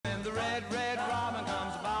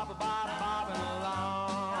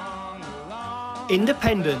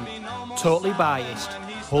Independent, totally biased,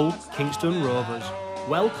 Hull Kingston Rovers.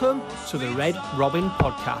 Welcome to the Red Robin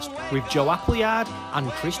podcast with Joe Appleyard and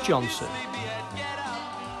Chris Johnson.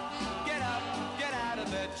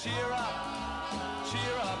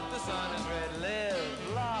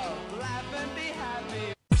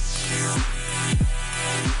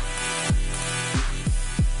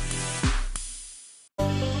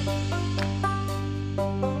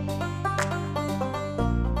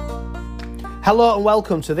 Hello and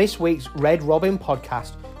welcome to this week's Red Robin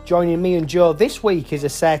podcast. Joining me and Joe this week is a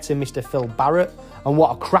certain Mr. Phil Barrett, and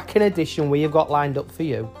what a cracking edition we have got lined up for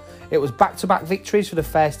you. It was back-to-back victories for the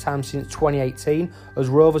first time since 2018 as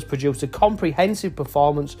Rovers produced a comprehensive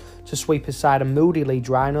performance to sweep aside a moody Leeds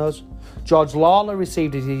Rhinos. George Lawler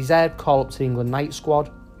received his deserved call-up to the England night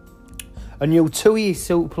squad. A new 2-year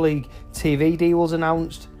Super League TV deal was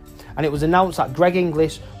announced. And it was announced that Greg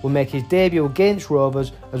Inglis will make his debut against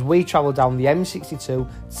Rovers as we travel down the M62 to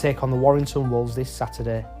take on the Warrington Wolves this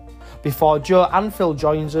Saturday. Before Joe and Phil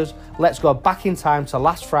joins us, let's go back in time to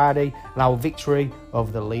last Friday and our victory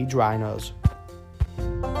over the Leeds Rhinos.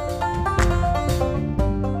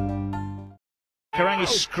 Takarangi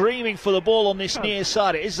screaming for the ball on this near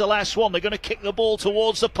side. It is the last one. They're going to kick the ball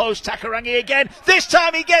towards the post. Takarangi again. This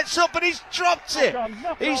time he gets up and he's dropped it.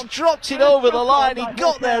 He's dropped it over the line. He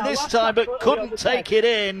got there this time but couldn't take it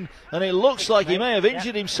in. And it looks like he may have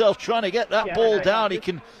injured himself trying to get that ball down. He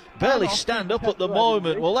can barely stand up at the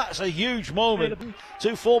moment. Well, that's a huge moment.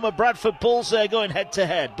 Two former Bradford Bulls there going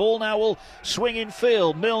head-to-head. Ball now will swing in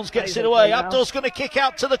field. Milnes gets it away. Abdul's going to kick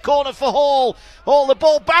out to the corner for Hall. Hall, the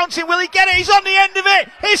ball bouncing. Will he get it? He's on the end of it.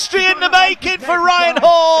 History in the making for Ryan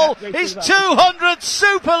Hall. His 200th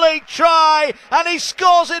Super League try, and he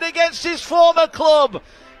scores it against his former club.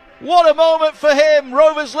 What a moment for him.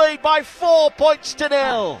 Rovers lead by 4 points to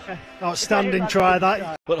 0. Outstanding try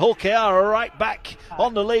that. But Hull KR are right back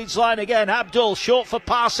on the Leeds line again. Abdul short for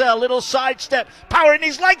Parcell, little sidestep, powering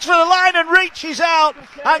his legs for the line and reaches out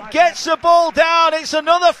and gets the ball down. It's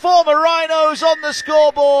another former Rhinos on the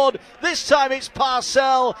scoreboard. This time it's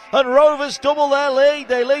Parcell and Rovers double their lead.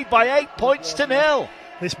 They lead by 8 points to 0.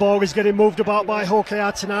 This ball is getting moved about by Hull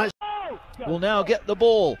KR tonight. Will now get the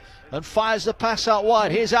ball and fires the pass out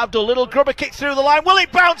wide. Here's Abdul, little grubber kick through the line. Will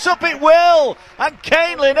it bounce up? It will. And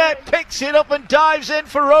Kane Lynette picks it up and dives in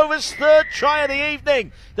for Rovers' third try of the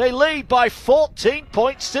evening. They lead by 14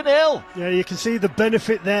 points to 0. Yeah, you can see the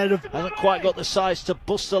benefit there of... Hasn't quite got the size to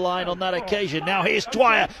bust the line on that occasion. Now here's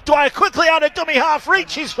Dwyer. Dwyer quickly out of dummy half,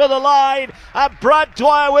 reaches for the line. And Brad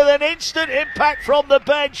Dwyer with an instant impact from the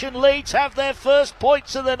bench. And Leeds have their first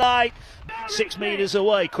points of the night. 6 metres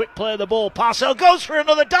away, quick play of the ball. Parcell goes for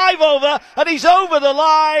another dive over, and he's over the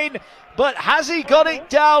line. But has he got it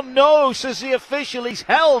down? No, says the official. He's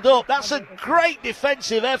held up. That's a great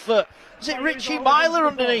defensive effort. Is it Richie Myler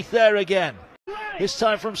underneath there again? This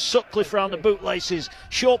time from Sutcliffe round the bootlaces.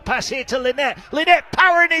 Short pass here to Lynette. Lynette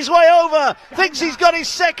powering his way over. Thinks he's got his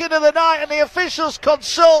second of the night, and the officials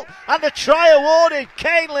consult, and the try awarded.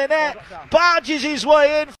 Kane Lynette barges his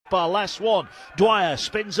way in. Last one. Dwyer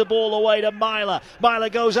spins the ball away to Myler. Myler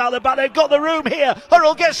goes out the back. They've got the room here.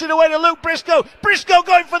 Hurrell gets it away to Luke Briscoe. Briscoe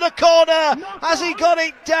going for the corner. Has he got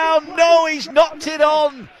it down? No, he's knocked it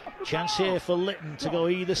on. Chance here for Litton to go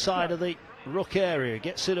either side of the ruck area.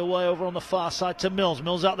 Gets it away over on the far side to Mills.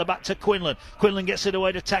 Mills out the back to Quinlan. Quinlan gets it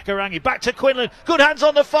away to Takarangi. Back to Quinlan. Good hands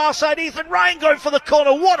on the far side. Ethan Ryan going for the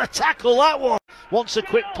corner. What a tackle that was. Wants a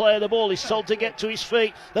quick play of the ball. He's told to get to his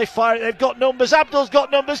feet. They fire it. They've got numbers. Abdul's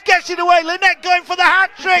got numbers. Gets it away. Lynette going for the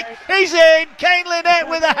hat-trick. He's in. Kane Lynette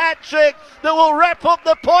with a hat-trick that will wrap up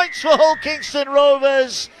the points for Hull Kingston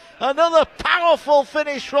Rovers. Another powerful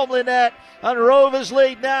finish from Lynette. And Rovers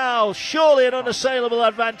lead now, surely an unassailable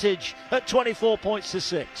advantage at 24 points to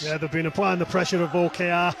 6. Yeah, they've been applying the pressure of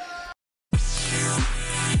OKR.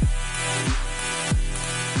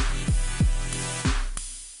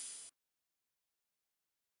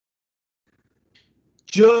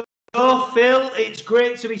 Joe, Phil, it's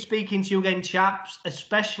great to be speaking to you again, chaps,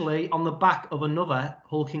 especially on the back of another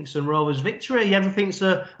Hull Kingston Rovers victory. Everything's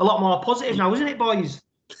a lot more positive now, isn't it, boys?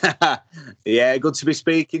 Yeah, good to be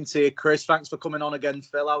speaking to you, Chris. Thanks for coming on again,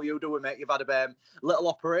 Phil. How you doing, mate? You've had a little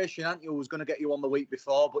operation, haven't you? I was going to get you on the week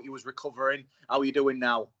before, but you was recovering. How are you doing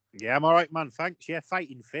now? Yeah, I'm all right, man. Thanks. Yeah,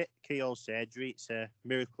 fighting fit. Keyhole surgery. It's a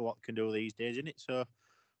miracle what can do these days, isn't it? So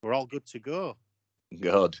we're all good to go.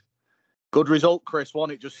 Good result, Chris.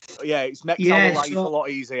 One, it just, it's next our life a lot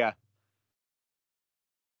easier.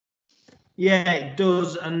 Yeah, it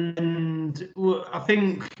does. And I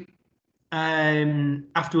think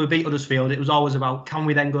after we beat Huddersfield, it was always about, can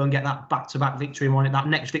we then go and get that back-to-back victory and want that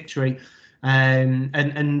next victory?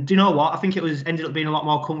 And do you know what? I think it ended up being a lot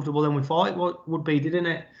more comfortable than we thought it would be, didn't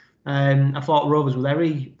it? I thought Rovers were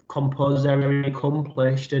very composed, very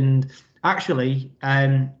accomplished, and actually,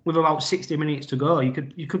 with about 60 minutes to go, you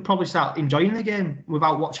could probably start enjoying the game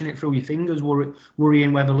without watching it through your fingers,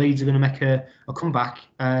 worrying whether Leeds are going to make a comeback.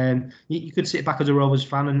 You could sit back as a Rovers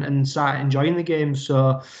fan and start enjoying the game.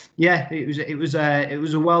 So, yeah, it was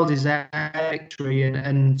a well-deserved victory,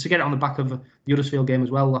 and to get it on the back of the Huddersfield game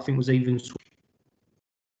as well, I think was even.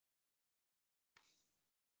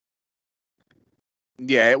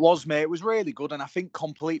 Yeah, it was, mate. It was really good. And I think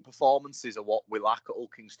complete performances are what we lack at Hull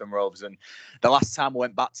Kingston Rovers. And the last time we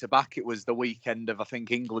went back-to-back, it was the weekend of, I think,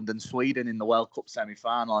 England and Sweden in the World Cup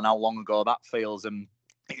semi-final, and how long ago that feels. And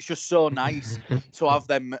it's just so nice to have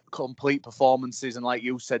them complete performances. And like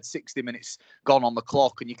you said, 60 minutes gone on the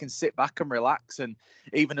clock, and you can sit back and relax. And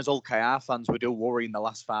even as Hull KR fans, we do worry in the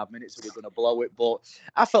last 5 minutes that we're going to blow it. But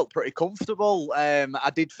I felt pretty comfortable.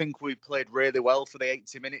 I did think we played really well for the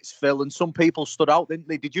 80 minutes, Phil. And some people stood out, didn't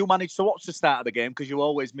they? Did you manage to watch the start of the game? Because you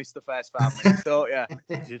always miss the first 5 minutes, don't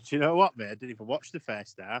you? Do you know what, mate? I didn't even watch the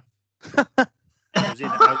first half.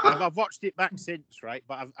 I've watched it back since, right?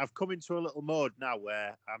 But I've come into a little mode now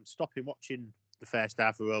where I'm stopping watching the first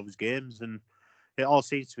half of Rovers games, and it all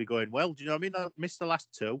seems to be going well. Do you know what I mean? I missed the last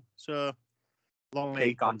two, so long may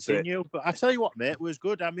it continue. But I tell you what, mate, it was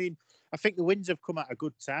good. I mean, I think the wins have come at a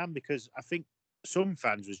good time, because I think some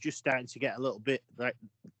fans was just starting to get a little bit like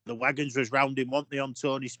the wagons was rounding, weren't they, on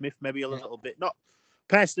Tony Smith, maybe a little bit. Not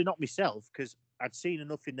personally, not myself, because I'd seen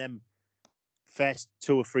enough in them first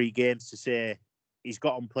 2 or 3 games to say he's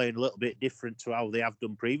got on playing a little bit different to how they have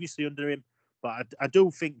done previously under him. But I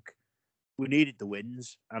do think we needed the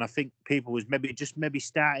wins, and I think people was maybe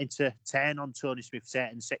starting to turn on Tony Smith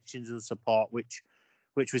certain sections of the support, which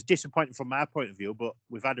was disappointing from my point of view. But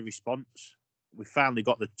we've had a response. We finally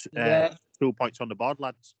got the 2 points on the board,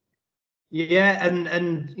 lads. Yeah,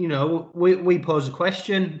 and you know, we posed a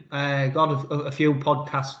question. Got a few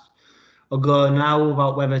podcasts ago now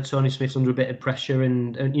about whether Tony Smith's under a bit of pressure,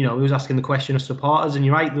 and you know, he was asking the question of supporters, and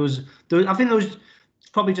you're right. I think there was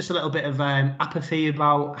probably just a little bit of apathy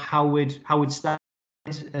about how we'd start,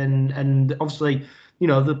 and obviously, you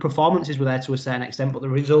know, the performances were there to a certain extent, but the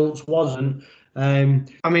results wasn't. I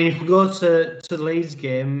mean, if we go to the Leeds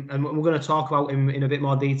game, and we're going to talk about him in a bit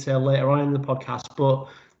more detail later on in the podcast, but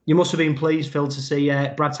you must have been pleased, Phil, to see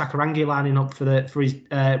Brad Takarangi lining up for his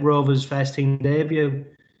Rovers first team debut.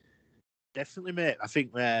 Definitely, mate. I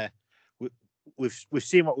think we've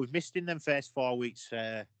seen what we've missed in them first 4 weeks.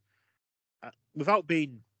 Without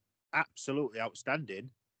being absolutely outstanding,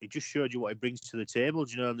 he just showed you what he brings to the table,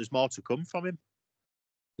 you know, and there's more to come from him.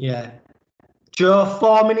 Yeah. Joe,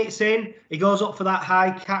 4 minutes in, he goes up for that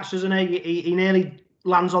high catch, doesn't he? He nearly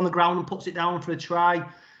lands on the ground and puts it down for a try.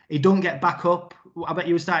 He don't get back up. I bet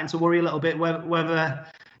you were starting to worry a little bit whether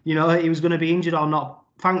you know, he was going to be injured or not.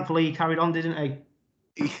 Thankfully, he carried on, didn't he?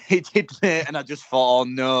 He did, mate, and I just thought, oh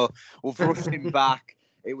no, we've rushed him back.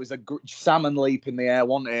 It was a salmon leap in the air,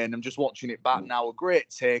 wasn't it? And I'm just watching it back now. A great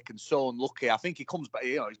take, and so unlucky. I think he comes back,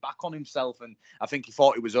 you know, he's back on himself, and I think he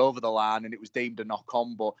thought he was over the line, and it was deemed a knock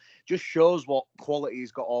on. But just shows what quality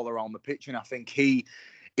he's got all around the pitch, and I think he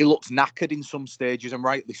looks knackered in some stages, and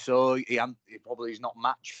rightly so. He probably is not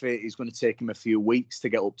match fit. It's going to take him a few weeks to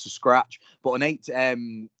get up to scratch. But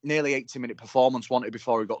an nearly 80-minute performance wanted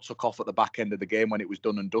before he got took off at the back end of the game when it was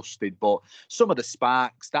done and dusted. But some of the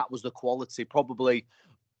sparks, that was the quality, probably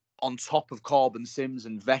on top of Corbin Sims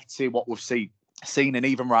and Vetty, what we've seen, and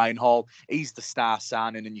even Ryan Hall. He's the star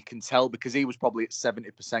signing, and you can tell because he was probably at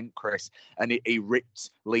 70%, Chris, and he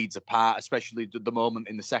ripped Leeds apart, especially the moment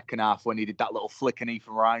in the second half when he did that little flick and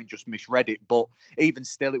Ethan Ryan just misread it. But even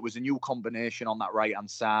still, it was a new combination on that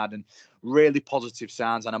right-hand side, and really positive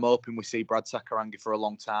signs. And I'm hoping we see Brad Takarangi for a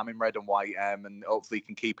long time in red and white, and hopefully he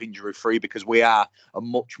can keep injury-free, because we are a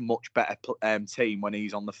much, much better team when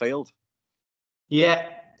he's on the field. Yeah.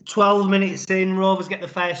 12 minutes in, Rovers get the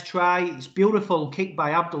first try. It's beautiful kick by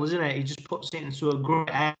Abdul, isn't it? He just puts it into a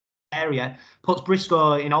great area, puts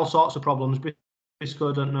Briscoe in all sorts of problems.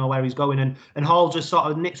 Briscoe don't know where he's going, and Hall just sort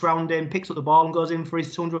of nips round him, picks up the ball and goes in for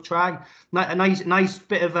his 200th try. A nice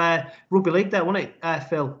bit of rugby league there, wasn't it,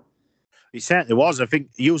 Phil? It certainly was. I think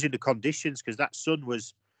using the conditions, because that sun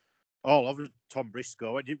was all over Tom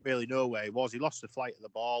Briscoe. I didn't really know where he was. He lost the flight of the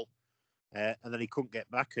ball. And then he couldn't get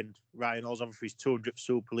back, and Ryan Hall's on for his 200th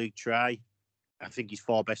Super League try. I think his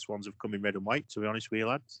 4 best ones have come in red and white, to be honest with you,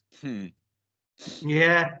 lads.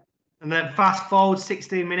 Yeah. And then fast forward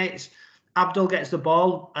 16 minutes, Abdul gets the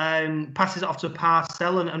ball, passes it off to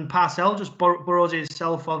Parcell, and Parcell just burrows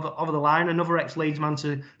himself over the line. Another ex-Leeds man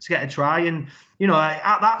to get a try. And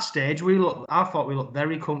at that stage, I thought we looked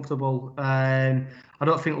very comfortable. I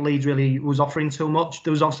don't think Leeds really was offering too much.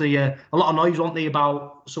 There was obviously a lot of noise, wasn't there,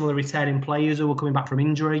 about some of the returning players who were coming back from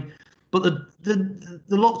injury. But they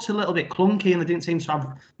looked a little bit clunky and they didn't seem to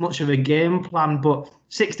have much of a game plan. But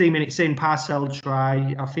 16 minutes in, Parcell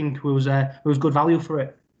try, I think it was good value for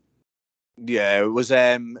it. Yeah, it was.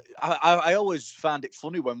 I always find it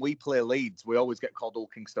funny when we play Leeds, we always get called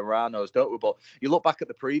Ulkingston Rhinos, don't we? But you look back at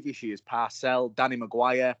the previous years, Parcell, Danny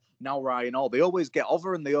Maguire, now Ryan Hall, they always get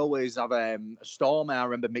over and they always have a storm. I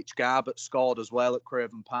remember Mitch Garbutt scored as well at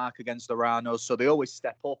Craven Park against the Rhinos, so they always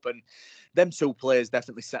step up. And them two players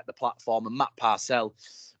definitely set the platform. And Matt Parcell,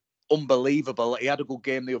 unbelievable. He had a good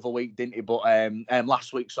game the other week, didn't he? But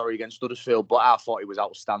last week, against Huddersfield. But I thought he was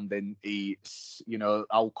outstanding.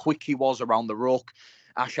 How quick he was around the ruck.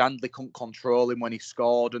 Ash Handley couldn't control him when he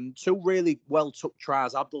scored. And two really well-took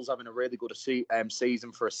tries. Abdul's having a really good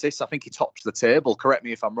season for assists. I think he tops the table. Correct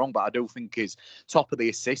me if I'm wrong, but I do think he's top of the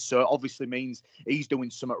assists. So it obviously means he's doing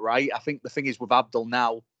something right. I think the thing is with Abdul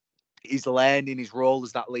now, he's learning his role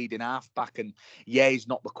as that leading half-back. And yeah, he's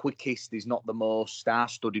not the quickest. He's not the most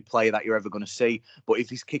star-studded player that you're ever going to see. But if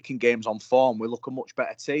he's kicking games on form, we look a much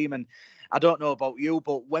better team. And I don't know about you,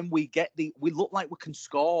 but when we look like we can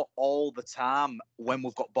score all the time when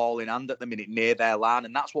we've got ball in hand at the minute near their line.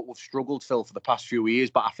 And that's what we've struggled, Phil, for the past few years.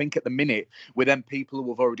 But I think at the minute, with them people who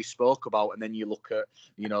we've already spoke about, and then you look at,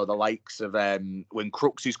 the likes of when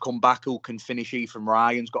Crooks has come back, who can finish. Ethan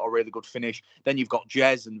Ryan's got a really good finish. Then you've got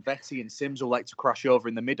Jez and Vetty and Sims who like to crash over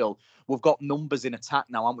in the middle. We've got numbers in attack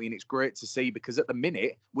now, haven't we? And it's great to see because at the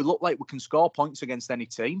minute, we look like we can score points against any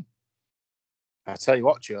team. I tell you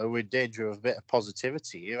what, Joe, we're in danger of a bit of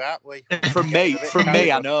positivity here, aren't we? From me,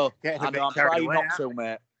 I know. I'm trying away, not to,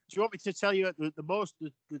 mate. Do you want me to tell you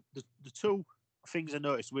the two things I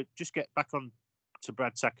noticed? We just get back on to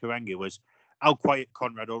Brad Takairangi was how quiet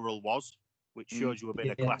Conrad Urrell was, which shows you a bit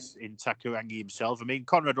of class in Takairangi himself. I mean,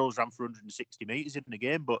 Conrad Urrell's ran for 160 metres in the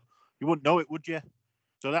game, but you wouldn't know it, would you?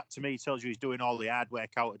 So that, to me, tells you he's doing all the hard work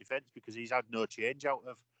out of defence because he's had no change out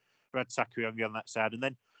of Brad Takairangi on that side. And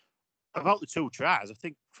then about the two tries, I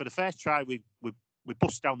think for the first try, we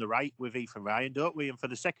bust down the right with Ethan Ryan, don't we? And for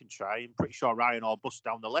the second try, I'm pretty sure Ryan all bust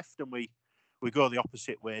down the left and we go the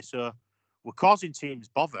opposite way. So we're causing teams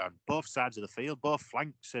bother on both sides of the field, both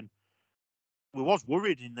flanks. And we was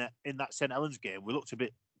worried in that St Helens game. We looked a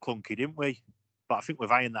bit clunky, didn't we? But I think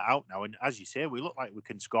we've ironed that out now. And as you say, we look like we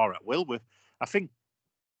can score at will. I think,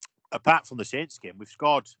 apart from the Saints game, we've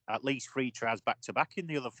scored at least 3 tries back-to-back in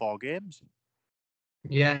the other 4 games.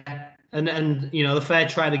 Yeah, and the fair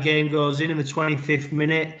try of the game goes in the 25th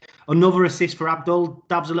minute. Another assist for Abdul,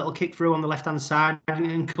 dabs a little kick through on the left hand side,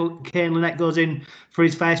 and Kane Lynette goes in for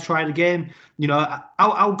his first try of the game.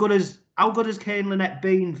 How good has Kane Lynette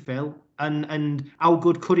been, Phil, and how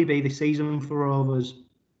good could he be this season for Rovers?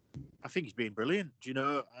 I think he's been brilliant.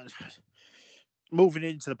 Moving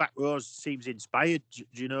into the back rows seems inspired.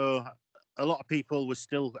 A lot of people were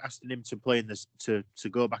still asking him to play in this to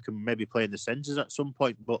go back and maybe play in the centres at some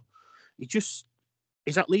point, but he's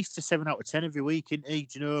at least a 7 out of 10 every week, isn't he?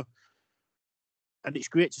 And it's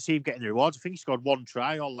great to see him getting the rewards. I think he scored 1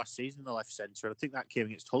 try all last season in the left centre. I think that came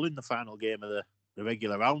against Hull in the final game of the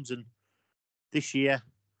regular rounds. And this year,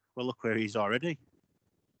 well, look where he's already.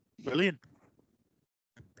 Brilliant.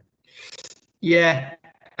 Yeah.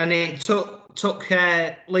 And it took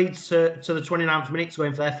Leeds to the 29th minute to go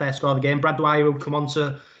in for their first score of the game. Brad Dwyer would come on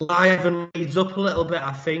to liven Leeds up a little bit,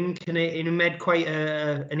 I think, and it made quite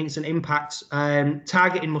an instant impact.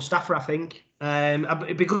 Targeting Mustafa, I think.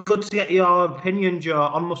 It'd be good to get your opinion, Joe,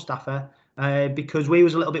 on Mustafa, because we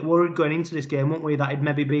was a little bit worried going into this game, weren't we, that he'd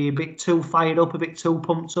maybe be a bit too fired up, a bit too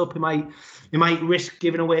pumped up. He might risk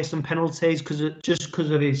giving away some penalties because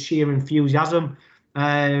of his sheer enthusiasm.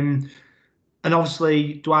 And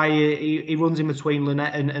obviously, Dwyer, he runs in between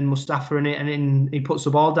Lynette and Mustafa and he puts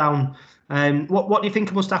the ball down. What do you think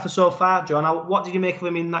of Mustafa so far, John? What did you make of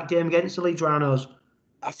him in that game against the Leeds Rhinos?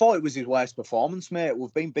 I thought it was his worst performance, mate.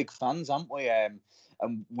 We've been big fans, haven't we? And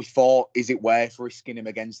we thought, is it worth risking him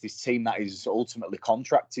against this team that he's ultimately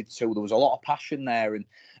contracted to? There was a lot of passion there and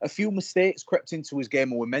a few mistakes crept into his game.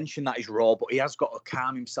 And we mentioned that he's raw, but he has got to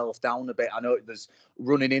calm himself down a bit. I know there's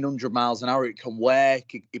running in 100 miles an hour. It can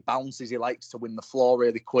work. He bounces. He likes to win the floor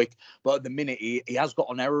really quick. But at the minute, he has got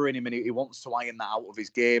an error in him and he wants to iron that out of his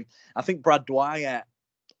game. I think Brad Dwyer,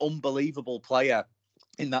 unbelievable player.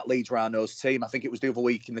 in that Leeds Rhinos team. I think it was the other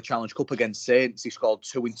week in the Challenge Cup against Saints. He scored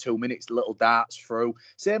 2 in 2 minutes, little darts through.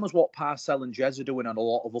 Same as what Parcell and Jez are doing on a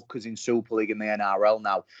lot of hookers in Super League and the NRL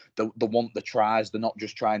now. They want the tries. They're not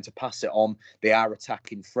just trying to pass it on. They are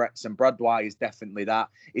attacking threats. And Brad Dwyer is definitely that.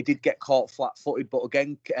 He did get caught flat-footed, but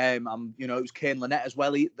again, it was Kane Lynette as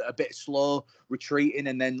well. He a bit slow, retreating,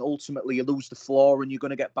 and then ultimately you lose the floor and you're going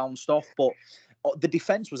to get bounced off. But the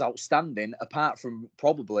defence was outstanding, apart from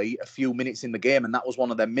probably a few minutes in the game, and that was one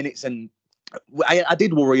of them minutes. And I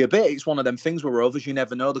did worry a bit. It's one of them things where Rovers, you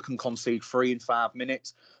never know, they can concede 3 in 5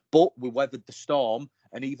 minutes. But we weathered the storm,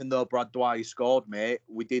 and even though Brad Dwyer scored, mate,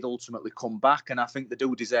 we did ultimately come back, and I think they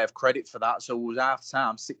do deserve credit for that. So it was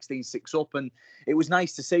half-time, 16-6 up, and it was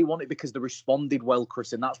nice to see, wasn't it, because they responded well,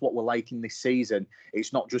 Chris, and that's what we're liking this season.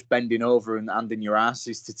 It's not just bending over and handing your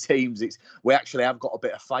asses to teams. We actually have got a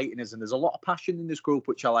bit of fight in us, and there's a lot of passion in this group,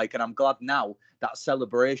 which I like, and I'm glad now that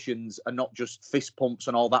celebrations are not just fist pumps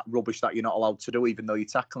and all that rubbish that you're not allowed to do, even though you're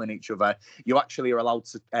tackling each other. You actually are allowed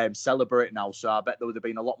to celebrate now, so I bet there would have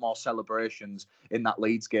been a lot more celebrations in that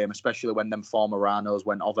Leeds game, especially when them former Rhinos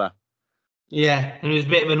went over. Yeah, and it was a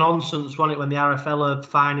bit of a nonsense, wasn't it, when the RFL are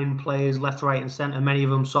fining players left, right and centre, many of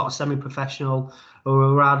them sort of semi-professional who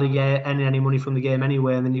were hardly getting any money from the game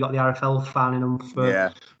anyway, and then you got the RFL fining them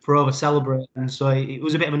for over-celebrating. So it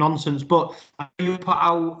was a bit of a nonsense. But you put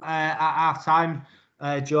out at half-time,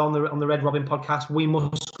 Joe, on the Red Robin podcast, we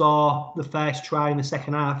must score the first try in the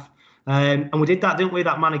second half. And we did that, didn't we?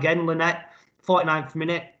 That man again, Lynette, 49th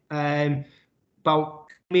minute, about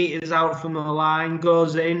metres out from the line,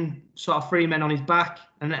 goes in, sort of 3 men on his back,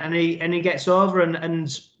 and he gets over,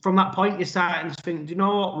 and from that point you're starting to think, do you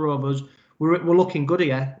know what, Rovers, we're looking good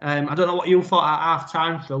here. I don't know what you thought at half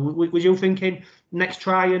time, Phil. Was you thinking next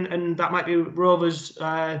try and that might be Rovers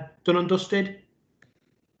done and dusted?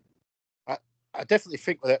 I definitely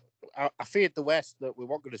think that I feared the West that we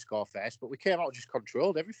weren't going to score first, but we came out and just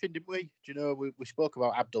controlled everything, didn't we? Do you know, we spoke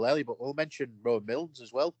about Abduleli, but we'll mention Rowan Milnes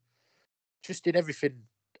as well. Just did everything,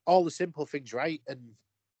 all the simple things right, and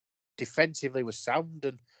defensively was sound,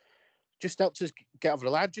 and just helped us get over the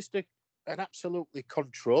line. Just an absolutely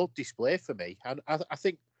controlled display for me. And I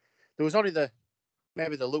think there was only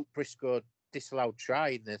maybe the Luke Briscoe disallowed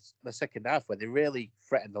try in the second half when they really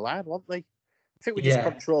threatened the line, weren't they? I think we just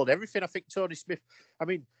controlled everything. I think Tony Smith, I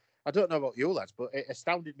mean, I don't know about you lads, but it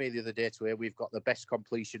astounded me the other day to hear we've got the best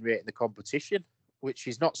completion rate in the competition, which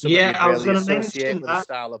is not something you'd really associate with the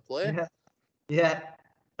style of play. Yeah.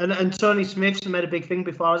 And Tony Smith's made a big thing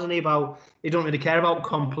before, hasn't he, about he don't really care about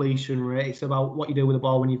completion rate. It's about what you do with the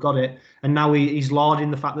ball when you've got it. And now he's lauding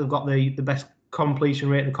the fact that they've got the best completion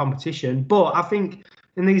rate in the competition. But I think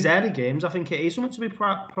in these early games, I think it is something to be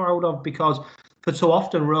proud of, because for so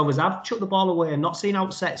often Rovers have chucked the ball away and not seen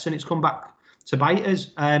outsets, and it's come back to bite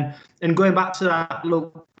us. And going back to that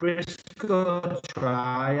Luke Briscoe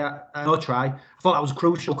try, I thought that was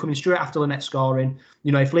crucial, coming straight after Lynette scoring.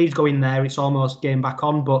 You know, if Leeds go in there, it's almost game back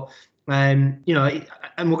on. But, and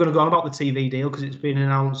we're going to go on about the TV deal, because it's been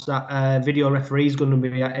announced that video referee is going to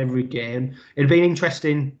be at every game. It'd be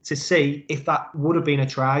interesting to see if that would have been a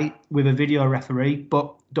try with a video referee,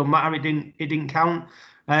 but don't matter, it didn't count.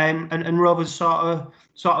 And Rovers sort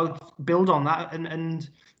of build on that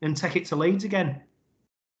and take it to Leeds again.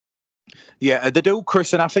 Yeah, they do,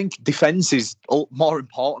 Chris, and I think defence is more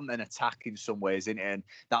important than attack in some ways, isn't it? And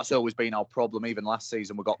that's always been our problem. Even last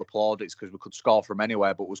season, we got the plaudits because we could score from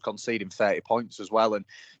anywhere, but was conceding 30 points as well. And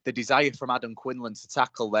the desire from Adam Quinlan to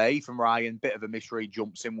tackle there, from Ryan, bit of a misread,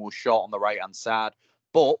 jumps in, was shot on the right-hand side.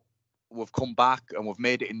 But we've come back and we've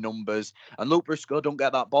made it in numbers. And Luke Briscoe don't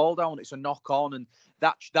get that ball down. It's a knock-on, and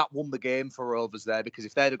that won the game for Rovers there, because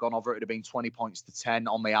if they'd have gone over, it would have been 20 points to 10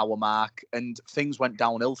 on the hour mark, and things went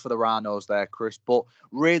downhill for the Rhinos there, Chris. But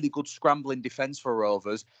really good scrambling defence for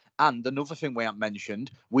Rovers. And another thing we haven't mentioned,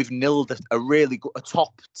 we've nilled a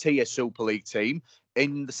top-tier Super League team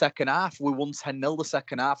in the second half. We won 10-0 the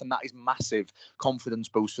second half, and that is massive confidence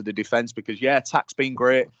boost for the defence, because, attack's been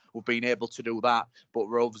great. We've been able to do that, but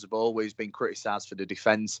Rovers have always been criticised for the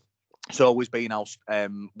defence. It's always been our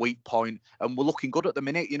weak point, and we're looking good at the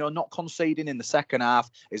minute. You know, not conceding in the second half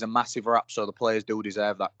is a massive wrap, so the players do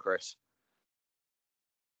deserve that, Chris.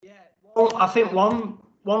 Yeah, well, I think one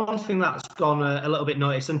thing that's gone a little bit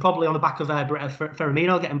noticed, and probably on the back of Brett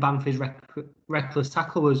Ferramino getting banned for his reckless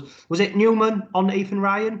tackle, was it Newman on Ethan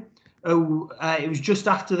Ryan? Oh, it was just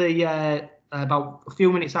after about a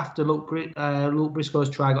few minutes after Luke Briscoe's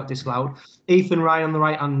try got disallowed. Ethan Ryan on the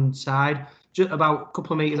right-hand side, just about a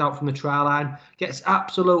couple of metres out from the try line, gets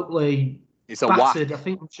absolutely battered. Whack. I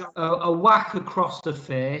think a whack across the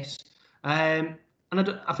face, and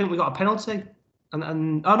I think we got a penalty.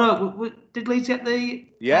 And oh no, Did Leeds get the?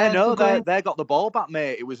 Yeah, no, the goal? they got the ball back,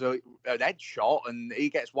 mate. It was an head shot, and he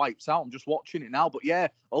gets wiped out. I'm just watching it now, but yeah,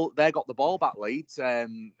 they got the ball back, Leeds,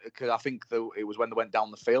 because I think it was when they went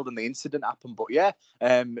down the field and the incident happened. But yeah,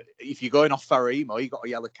 if you're going off Farimo, you got a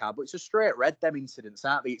yellow card, but it's a straight red. Them incidents,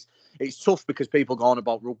 aren't they? It's tough because people go on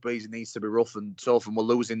about rugby, it needs to be rough and tough, and we're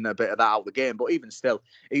losing a bit of that out of the game. But even still,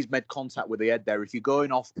 he's made contact with the head there. If you're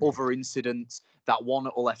going off other incidents, that one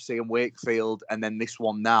at Hull FC and Wakefield, and then this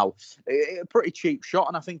one now, a pretty cheap shot,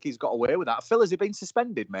 and I think he's got away with that. Phil, has he been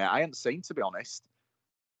suspended, mate? I haven't seen, to be honest.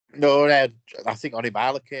 No, I think Only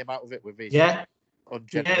Marla came out of it with his. Yeah,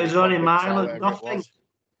 it was Only Marla. Nothing.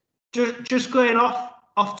 Just going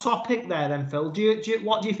off topic there, then, Phil.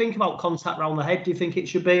 What do you think about contact round the head? Do you think it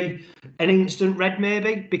should be an instant red,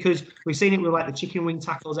 maybe? Because we've seen it with like the chicken wing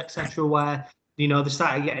tackles, etc., where they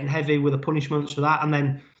started getting heavy with the punishments for that, and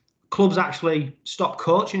then clubs actually stopped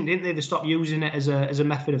coaching, didn't they? They stopped using it as a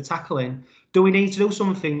method of tackling. Do we need to do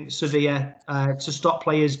something severe to stop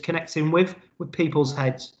players connecting with people's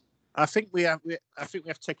heads? I think we have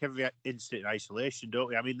to take every incident in isolation, don't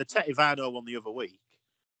we? I mean, the Tetivano one the other week,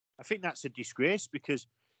 I think that's a disgrace because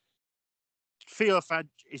Theo Fad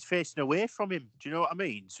is facing away from him. Do you know what I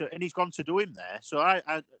mean? So, and he's gone to do him there. So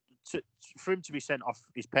for him to be sent off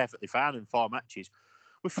is perfectly fine in 4 matches.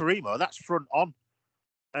 With Farimo, that's front on.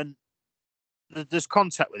 And there's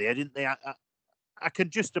contact with the head, isn't there? I can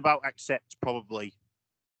just about accept probably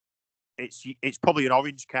it's probably an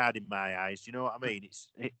orange card in my eyes. Do you know what I mean?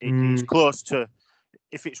 It's close to,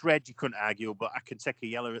 if it's red, you couldn't argue, but I can take a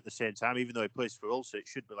yellow at the same time, even though he plays for Ulster, it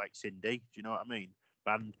should be like Cindy. Do you know what I mean?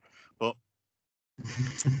 Banned. But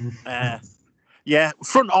yeah,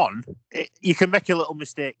 front on, you can make a little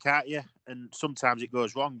mistake, can't you? And sometimes it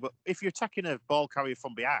goes wrong. But if you're attacking a ball carrier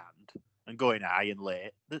from behind and going high and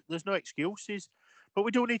late, there's no excuses. But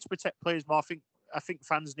we do need to protect players more. I think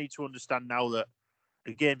fans need to understand now that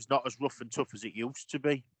the game's not as rough and tough as it used to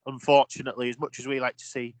be. Unfortunately, as much as we like to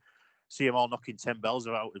see them all knocking 10 bells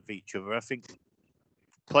out of each other, I think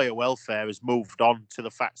player welfare has moved on to the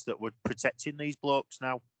fact that we're protecting these blokes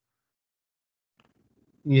now.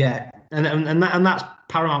 Yeah, and that's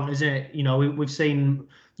paramount, isn't it? We've seen,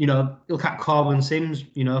 look at Corbin Sims,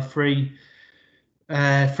 3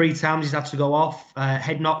 times he's had to go off,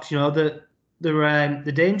 head knocks,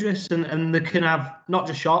 they're dangerous and they can have not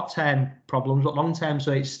just short-term problems, but long-term.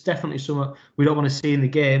 So it's definitely something we don't want to see in the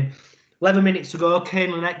game. 11 minutes to go.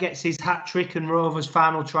 Kane Lynette gets his hat-trick and Rovers'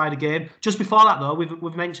 final try of the game. Just before that, though,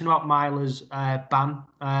 we've mentioned about Myla's ban.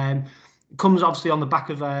 It comes obviously on the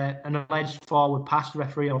back of an alleged forward pass. The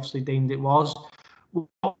referee obviously deemed it was.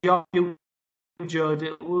 What your view, Joe?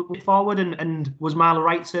 Forward and was Myla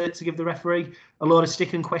right to give the referee a load of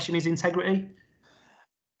stick and question his integrity?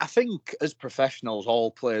 I think as professionals, all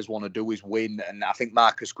players want to do is win. And I think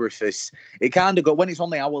Marcus Griffiths, it kind of when it's on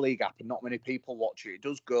the Our League app and not many people watch it, it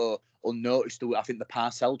does go unnoticed. I think the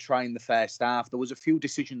Parcell try in the first half, there was a few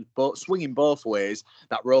decisions swinging both ways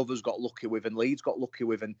that Rovers got lucky with and Leeds got lucky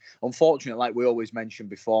with. And unfortunately, like we always mentioned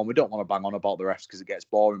before, and we don't want to bang on about the refs because it gets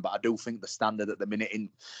boring, but I do think the standard at the minute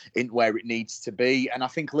isn't where it needs to be. And I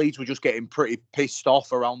think Leeds were just getting pretty pissed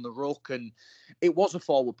off around the ruck. And it was a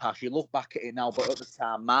forward pass. You look back at it now, but at the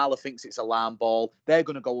time, Marla thinks it's a line ball. They're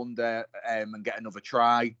going to go under and get another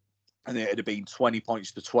try. And it had been 20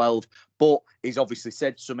 points to 12. But he's obviously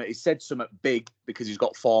said something. He said something big because he's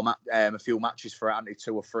got a few matches for it,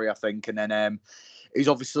 2 or 3, I think. And then he's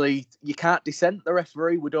obviously, you can't dissent the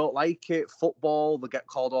referee. We don't like it. Football, they get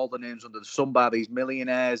called all the names under the sun by these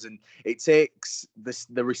millionaires. And it takes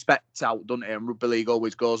the respect out, doesn't it? And rugby league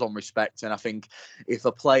always goes on respect. And I think if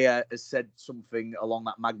a player has said something along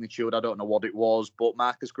that magnitude, I don't know what it was, but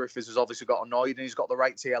Marcus Griffiths has obviously got annoyed and he's got the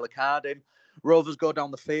right to yellow card him. Rovers go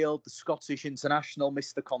down the field. The Scottish international,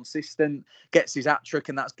 Mr. Consistent, gets his hat-trick,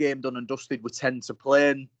 and that's game done and dusted with 10 to play.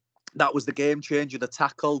 And that was the game changer, the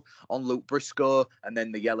tackle on Luke Briscoe, and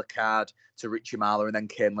then the yellow card to Richie Marler, and then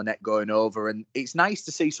Kane Lynette going over. And it's nice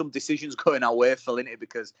to see some decisions going our way, Phil, innit?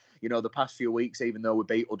 Because, the past few weeks, even though we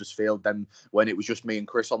beat Huddersfield, then when it was just me and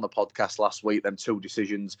Chris on the podcast last week, them 2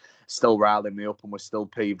 decisions still riling me up and we're still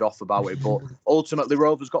peeved off about it. But ultimately,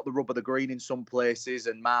 Rovers got the rub of the green in some places,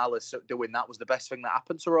 and Marler doing that was the best thing that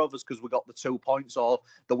happened to Rovers because we got the 2 points or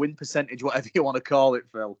the win percentage, whatever you want to call it,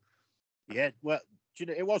 Phil. Yeah, well,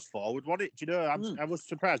 it was forward, wasn't it? I was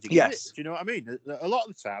surprised. Yes. Do you know what I mean? A lot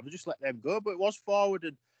of the time, they just let them go, but it was forward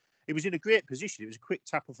and he was in a great position. It was a quick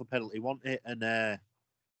tackle for penalty, wasn't it? And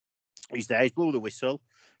he's there, he's blew the whistle.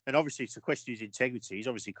 And obviously, to question his integrity, he's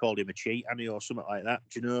obviously called him a cheat, or something like that.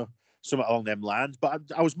 Do something along them lines? But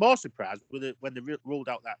I was more surprised when they ruled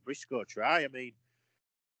out that Briscoe try. I mean,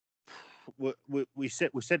 we said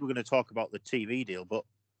we're going to talk about the TV deal, but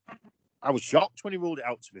I was shocked when he ruled it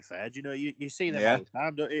out. To be fair, you know, you see them all the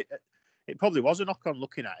time. It probably was a knock on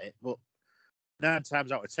looking at it, but 9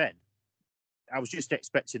 times out of 10, I was just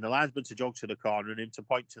expecting the linesman to jog to the corner and him to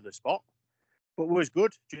point to the spot. But was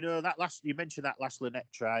good. Do you know you mentioned that last Lynette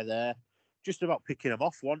try there, just about picking him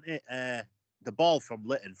off, wasn't it? The ball from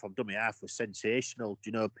Litton from dummy half was sensational. Do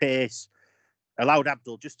you know, pace allowed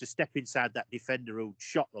Abdul just to step inside that defender who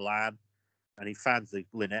shot the line, and he finds the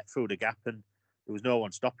Lynette through the gap, and there was no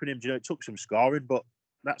one stopping him. Do you know, it took some scoring, but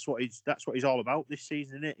that's what he's all about this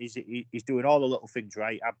season, isn't it? He's doing all the little things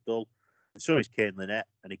right, Abdul, and so is Kane Lynette,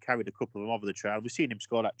 and he carried a couple of them over the trial. We've seen him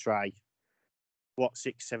score that try,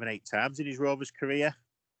 6, 7, 8 times in his Rovers career,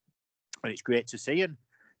 and it's great to see. And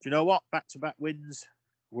do you know what? Back-to-back wins.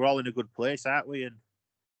 We're all in a good place, aren't we? And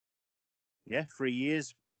yeah, 3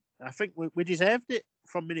 years. I think we deserved it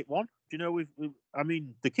from minute one. Do you know, I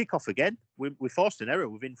mean, the kickoff again, we forced an error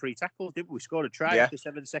within 3 tackles, didn't we? We scored a try after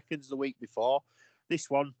 7 seconds the week before. This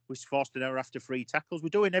one, we forced an error after 3 tackles. We're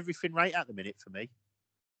doing everything right at the minute for me.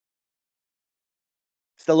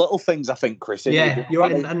 It's the little things, I think, Chris. Yeah, you're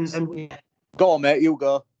right. And go on, mate. You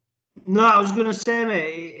go. No, I was going to say,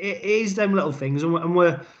 mate, it is them little things, and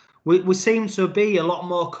we seem to be a lot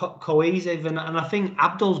more cohesive, and I think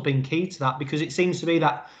Abdul's been key to that, because it seems to be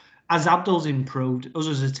that as Abdul's improved, us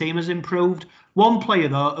as a team has improved. One player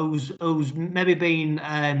though who's maybe been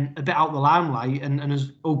a bit out of the limelight and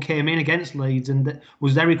who came in against Leeds and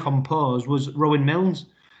was very composed was Rowan Milnes,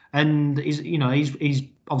 and he's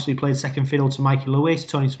obviously played second fiddle to Mikey Lewis.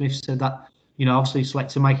 Tony Smith said that, you know, obviously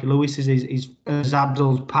selecting Mikey Lewis as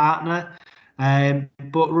Abdul's partner.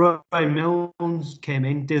 But Rowan Milnes came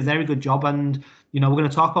in, did a very good job, and you know, we're going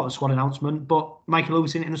to talk about the squad announcement, but Michael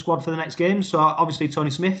Lewis isn't in the squad for the next game, so obviously Tony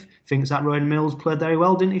Smith thinks that Rowan Milnes played very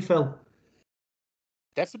well, didn't he, Phil?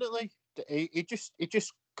 Definitely. He just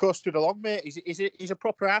coasted along, mate. He's a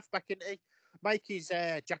proper halfback, isn't he? Mikey's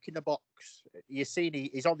jack in the box. You've seen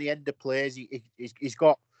he's on the end of plays. He's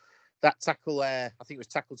got that tackle. I think it was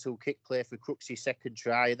tackle to kick play for Crooks's second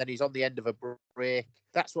try, and then he's on the end of a break.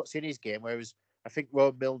 That's what's in his game. Whereas I think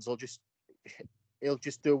Rowan Milnes he'll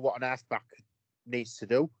just do what an halfback needs to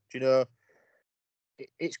do. Do you know?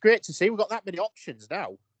 It's great to see we've got that many options now.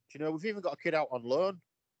 Do you know, we've even got a kid out on loan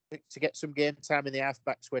to get some game time in the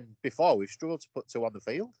halfbacks when before we've struggled to put 2 on the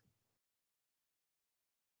field.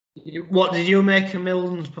 What did you make of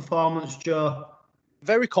Milnes' performance, Joe?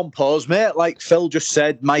 Very composed, mate. Like Phil just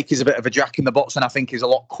said, Mike is a bit of a jack in the box, and I think he's a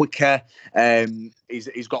lot quicker.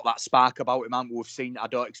 He's got that spark about him, and we've seen. I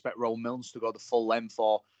don't expect Rowan Milnes to go the full length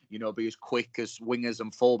or, you know, be as quick as wingers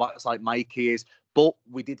and fullbacks like Mikey is. But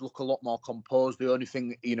we did look a lot more composed. The only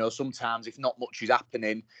thing, you know, sometimes if not much is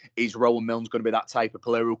happening, is Rowan Milnes going to be that type of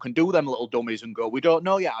player who can do them little dummies and go, we don't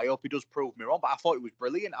know yet. I hope he does prove me wrong. But I thought he was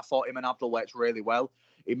brilliant. I thought him and Abdul worked really well.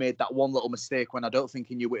 He made that one little mistake when I don't think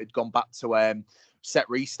he knew it had gone back to set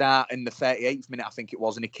restart in the 38th minute, I think it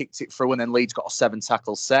was, and he kicked it through, and then Leeds got a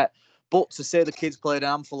 7-tackle set. But to say the kids played a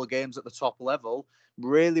handful of games at the top level,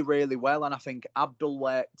 really, really well. And I think Abdul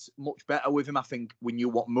worked much better with him. I think we knew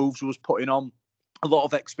what moves he was putting on. A lot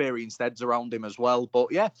of experienced heads around him as well. But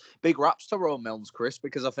yeah, big raps to Rowan Milnes, Chris,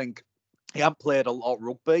 because I think he had played a lot of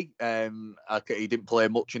rugby. He didn't play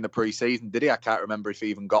much in the pre-season, did he? I can't remember if he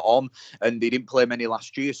even got on. And he didn't play many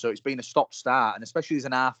last year. So it's been a stop-start. And especially as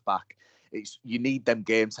an halfback, you need them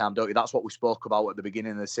game time, don't you? That's what we spoke about at the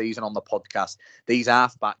beginning of the season on the podcast. These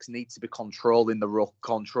halfbacks need to be controlling the ruck,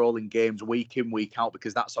 controlling games week in, week out,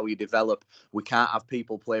 because that's how you develop. We can't have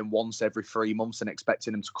people playing once every 3 months and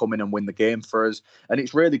expecting them to come in and win the game for us. And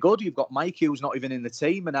it's really good. You've got Mikey, who's not even in the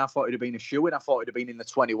team, and I thought he'd have been a shoo-in. I thought he'd have been in the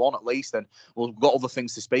 21 at least. And we've got other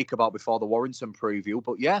things to speak about before the Warrington preview.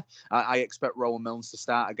 But yeah, I expect Rowan Milnes to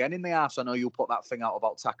start again in the half. So I know you'll put that thing out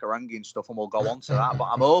about Takarangi and stuff, and we'll go on to that. But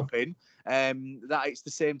I'm hoping that it's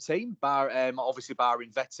the same team, obviously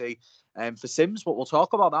barring Vetty for Sims, but we'll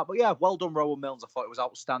talk about that. But yeah, well done, Rowan Milnes. I thought it was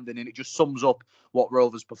outstanding, and it just sums up what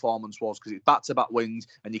Rovers' performance was, because it's back-to-back wins,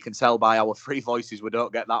 and you can tell by our 3 voices we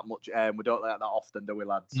don't get that much. We don't get that often, do we,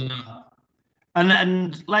 lads? Yeah.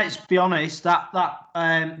 And let's be honest, that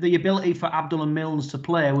the ability for Abdul and Milnes to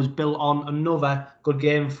play was built on another good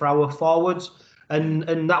game for our forwards.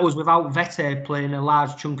 And that was without Vete playing a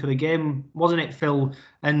large chunk of the game, wasn't it, Phil?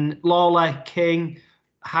 And Lawler, King,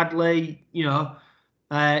 Hadley,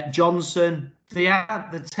 Johnson,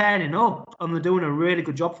 they're turning up, and they're doing a really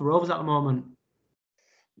good job for Rovers at the moment.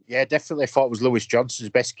 Yeah, definitely. I thought it was Lewis Johnson's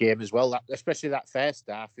best game as well, especially that first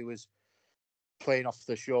half. He was playing off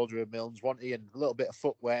the shoulder of Milnes, wasn't he? And a little bit of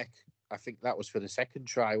footwork. I think that was for the second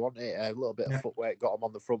try, wasn't it? A little bit of footwork got him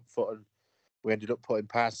on the front foot, and we ended up putting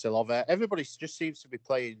Parcelova. Everybody just seems to be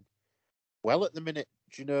playing well at the minute.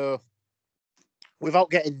 Do you know, without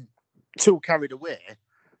getting too carried away,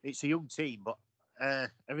 it's a young team, but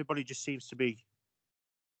everybody just seems to be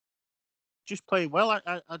just playing well.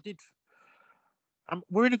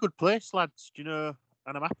 We're in a good place, lads. Do you know,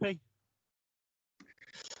 and I'm happy.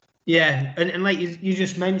 Yeah, and like you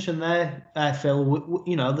just mentioned there, Phil,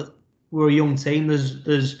 you know, that we're a young team.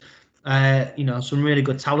 There's you know, some really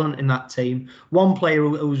good talent in that team. One player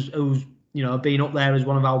who's you know, been up there as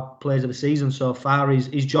one of our players of the season so far is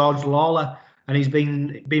George Lawler, and he's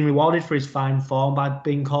been rewarded for his fine form by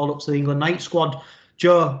being called up to the England night squad.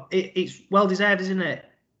 Joe, it's well deserved, isn't it?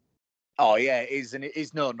 Oh yeah, it is, and it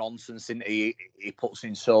is no nonsense. And he puts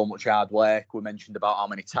in so much hard work. We mentioned about how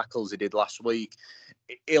many tackles he did last week.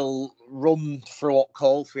 He'll run through what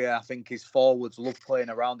call for you. I think his forwards love playing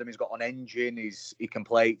around him. He's got an engine. He can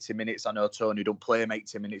play 80 minutes. I know Tony don't play him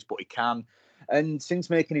 80 minutes, but he can. And since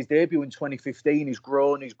making his debut in 2015, he's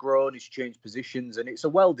grown, he's changed positions, and it's a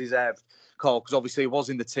well-deserved call because obviously he was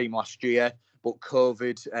in the team last year, but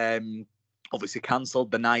COVID obviously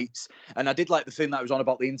cancelled the Knights. And I did like the thing that was on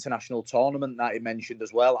about the international tournament that he mentioned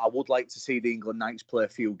as well. I would like to see the England Knights play a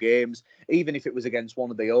few games, even if it was against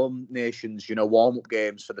one of their own nations, you know, warm-up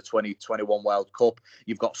games for the 2021 World Cup.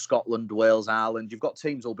 You've got Scotland, Wales, Ireland. You've got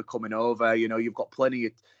teams who'll be coming over. You know, you've got plenty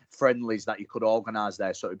of friendlies that you could organise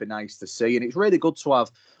there, so it'd be nice to see. And it's really good to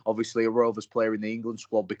have, obviously, a Rovers player in the England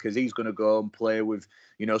squad because he's going to go and play with,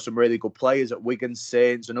 you know, some really good players at Wigan,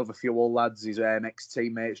 Saints, another few old lads, his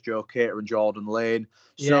ex-teammates, Joe Cater and Jordan Lane.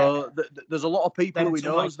 So there's a lot of people who he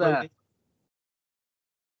knows there.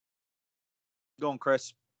 Go on,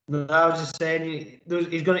 Chris. No, I was just saying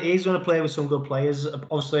he's going to play with some good players,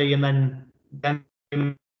 obviously, and then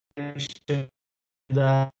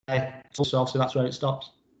so obviously that's where it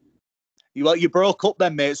stops. You broke up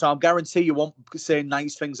then, mate, so I guarantee you won't say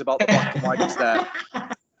nice things about the black and whites there.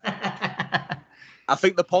 I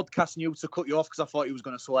think the podcast knew to cut you off because I thought he was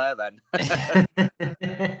going to swear then.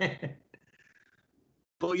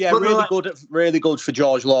 But yeah, really good for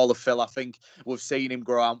George Lawler, Phil. I think we've seen him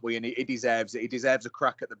grow, haven't we? And he deserves it. He deserves a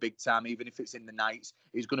crack at the big time, even if it's in the Knights.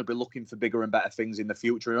 He's going to be looking for bigger and better things in the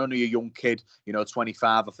future. And only a young kid, you know,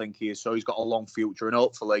 25, I think he is. So he's got a long future, and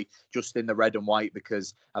hopefully just in the red and white,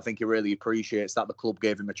 because I think he really appreciates that the club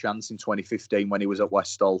gave him a chance in 2015 when he was at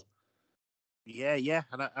West Hull. Yeah,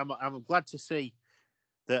 and I'm glad to see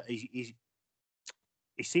that he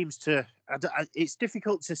seems to. It's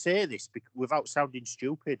difficult to say this without sounding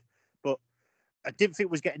stupid, but I didn't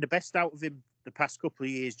think was getting the best out of him the past couple of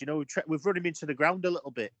years. You know, we've run him into the ground a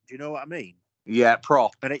little bit. Do you know what I mean? Yeah,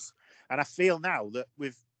 prop. And I feel now that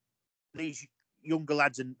with these younger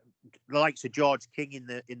lads and the likes of George King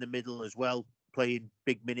in the middle as well, playing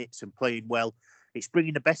big minutes and playing well, it's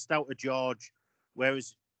bringing the best out of George.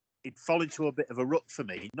 Whereas he'd fall into a bit of a rut for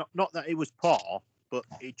me. Not that he was poor, but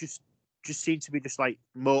it just seemed to be just like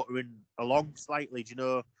motoring along slightly, do you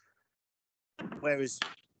know? Whereas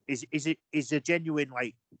is a genuine,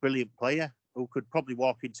 like, brilliant player who could probably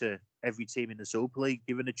walk into every team in the Super League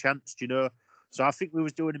given a chance, do you know? So I think we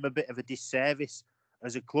was doing him a bit of a disservice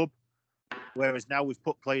as a club. Whereas now we've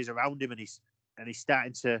put players around him and he's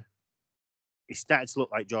starting to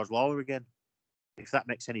look like George Lawler again. If that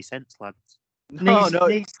makes any sense, lads.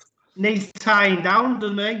 Needs tying down,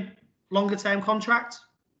 doesn't he? Longer term contract.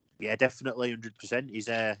 Yeah, definitely, 100%.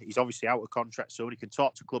 He's obviously out of contract soon. He can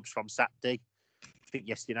talk to clubs from Saturday. I think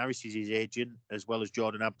Iestyn Harris is his agent, as well as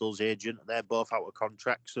Jordan Abdul's agent. They're both out of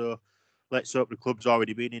contract, so let's hope the club's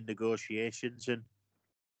already been in negotiations, and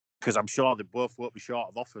because I'm sure they both won't be short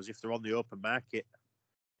of offers if they're on the open market.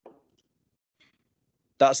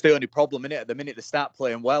 That's the only problem, innit? At the minute they start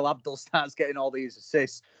playing well, Abdul starts getting all these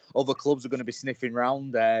assists. Other clubs are going to be sniffing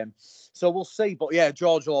round. So we'll see. But yeah,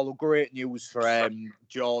 George Lawler, great news for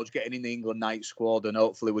George getting in the England night squad, and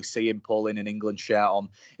hopefully we see him pulling an England shirt on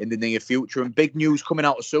in the near future. And big news coming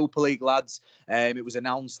out of Super League, lads. It was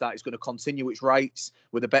announced that it's going to continue its rights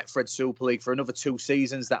with the Betfred Super League for another 2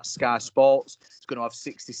 seasons. That's Sky Sports. It's going to have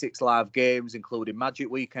 66 live games, including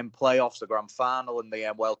Magic Weekend playoffs, the Grand Final, and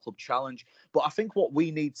the World Club Challenge. But I think what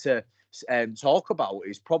we need to talk about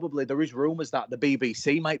is probably there is rumours that the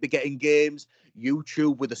BBC might be getting games,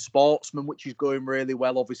 YouTube with a Sportsman, which is going really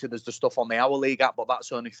well. Obviously, there's the stuff on the Our League app, but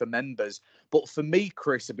that's only for members. But for me,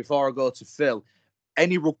 Chris, before I go to Phil,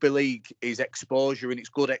 any rugby league is exposure, and it's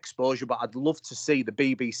good exposure, but I'd love to see the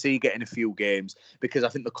BBC getting a few games because I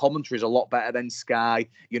think the commentary is a lot better than Sky.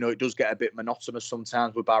 You know, it does get a bit monotonous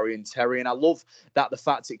sometimes with Barry and Terry, and I love that the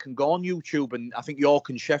fact it can go on YouTube, and I think York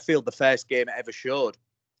and Sheffield, the first game it ever showed,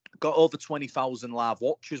 got over 20,000 live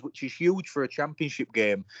watchers, which is huge for a championship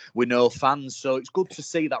game with no fans. So it's good to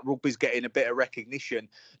see that rugby's getting a bit of recognition.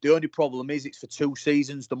 The only problem is it's for 2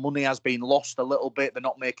 seasons. The money has been lost a little bit. They're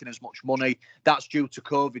not making as much money. That's due to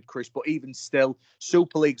COVID, Chris. But even still,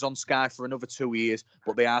 Super League's on Sky for another 2 years,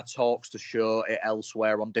 but there are talks to show it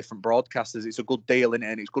elsewhere on different broadcasters. It's a good deal, isn't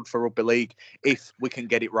it? And it's good for rugby league if we can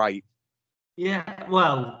get it right. Yeah,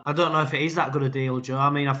 well, I don't know if it is that good a deal, Joe. I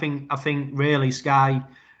mean, I think really Sky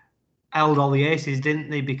held all the aces, didn't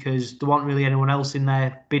they? Because there wasn't really anyone else in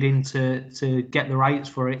there bidding to get the rights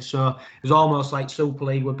for it. So it was almost like Super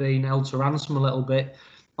League were being held to ransom a little bit.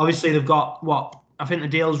 Obviously, they've got I think the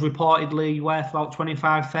deal's reportedly worth about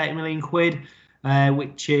 25, 30 million quid,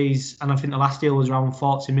 which is, and I think the last deal was around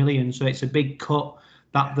 40 million. So it's a big cut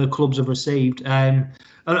that the clubs have received. And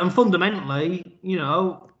fundamentally,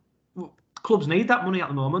 clubs need that money at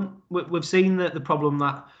the moment. We've seen the problem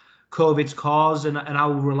that COVID's caused and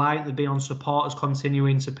how reliant they've been on supporters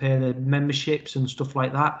continuing to pay their memberships and stuff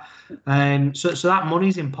like that. So that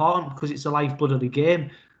money's important because it's the lifeblood of the game.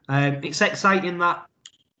 It's exciting that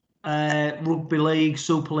rugby league,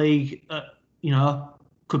 Super League,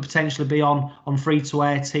 could potentially be on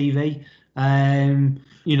free-to-air TV. And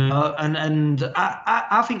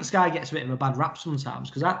I think Sky gets a bit of a bad rap sometimes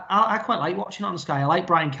because I quite like watching it on Sky. I like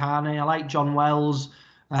Brian Carney, I like John Wells.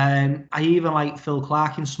 I even like Phil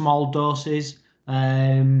Clark in small doses.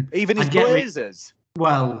 Even his Blazers.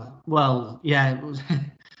 Well, yeah.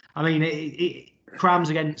 I mean, it crimes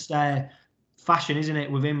against fashion, isn't it,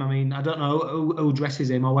 with him? I mean, I don't know who dresses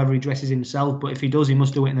him or whether he dresses himself, but if he does, he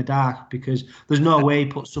must do it in the dark because there's no way he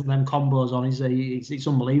puts some of them combos on. It's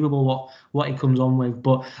unbelievable what he comes on with.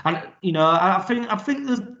 But I think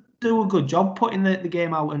they do a good job putting the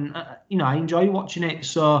game out, and I enjoy watching it.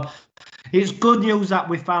 So it's good news that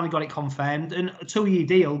we've finally got it confirmed, and a 2-year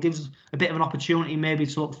deal gives a bit of an opportunity maybe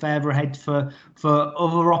to look further ahead for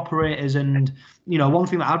other operators. And one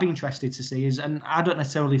thing that I'd be interested to see is, and I don't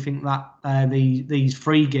necessarily think that these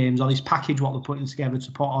free games or this package what they're putting together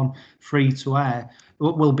to put on free to air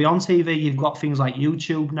will be on TV. You've got things like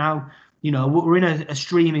YouTube now. We're in a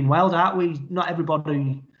streaming world, aren't we? Not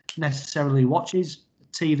everybody necessarily watches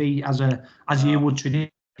TV as you would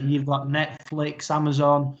traditionally. You've got Netflix,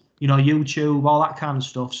 Amazon, YouTube, all that kind of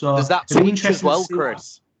stuff. So there's that Twitch as well,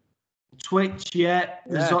 Chris. Twitch, yeah.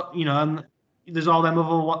 There's and there's all them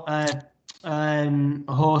other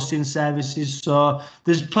hosting services. So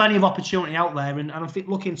there's plenty of opportunity out there, and I think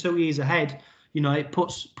looking 2 years ahead, it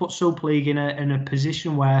puts Super League in a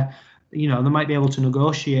position where they might be able to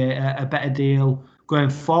negotiate a better deal going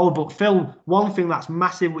forward. But Phil, one thing that's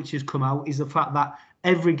massive which has come out is the fact that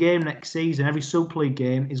every game next season, every Super League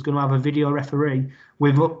game is going to have a video referee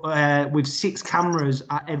with 6 cameras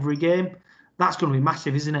at every game. That's going to be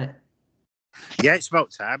massive, isn't it? Yeah, it's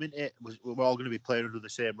about time, isn't it? We're all going to be playing under the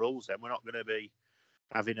same rules then. We're not going to be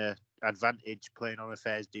having an advantage playing on a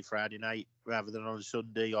Thursday, Friday night rather than on a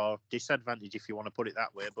Sunday, or disadvantage if you want to put it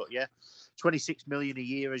that way. But yeah, 26 million a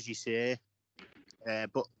year, as you say.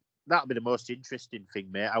 But that'll be the most interesting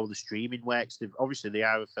thing, mate, how the streaming works. Obviously, the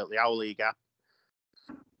Our League app,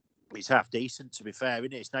 it's half decent, to be fair,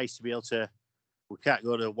 isn't it? It's nice to be able to. We can't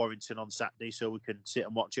go to Warrington on Saturday, so we can sit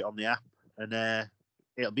and watch it on the app, and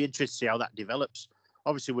it'll be interesting to see how that develops.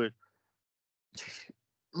 Obviously, we're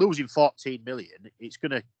losing 14 million. It's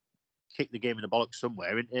going to kick the game in the bollocks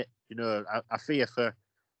somewhere, isn't it? I fear for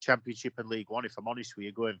Championship and League One. If I'm honest with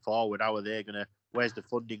you, going forward, where's the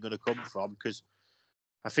funding going to come from? Because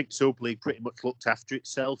I think Super League pretty much looked after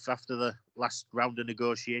itself after the last round of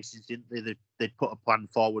negotiations, didn't they? They'd put a plan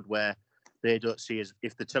forward where they don't see as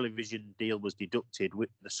if the television deal was deducted,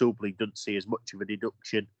 the Super League doesn't see as much of a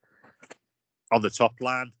deduction on the top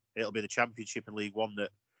line. It'll be the Championship and League One that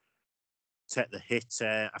take the hit.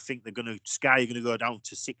 I think Sky are going to go down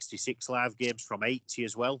to 66 live games from 80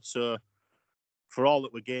 as well. So for all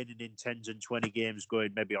that we're gaining in 10s and 20 games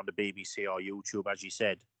going maybe on the BBC or YouTube, as you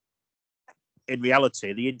said, in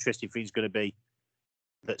reality, the interesting thing is going to be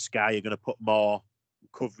that Sky are going to put more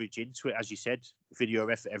coverage into it. As you said, video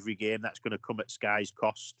ref at every game, that's going to come at Sky's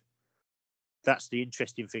cost. That's the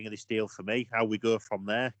interesting thing of this deal for me, how we go from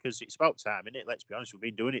there, because it's about time, isn't it? Let's be honest, we've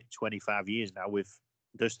been doing it 25 years now with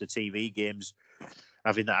just the TV games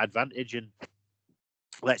having that advantage. And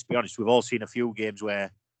let's be honest, we've all seen a few games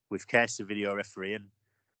where we've cursed the video referee and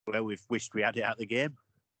where we've wished we had it at the game.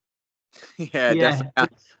 Yeah.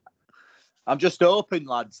 Definitely. I'm just hoping,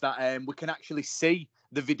 lads, that we can actually see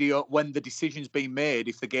the video when the decision's been made,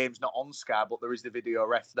 if the game's not on Sky, but there is the video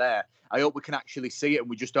ref there. I hope we can actually see it and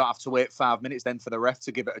we just don't have to wait 5 minutes then for the ref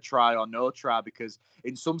to give it a try or no try, because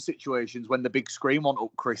in some situations when the big screen went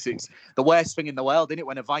up, Chris, it's the worst thing in the world, isn't it?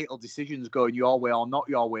 When a vital decision's going your way or not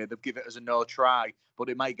your way, they've given it as a no try, but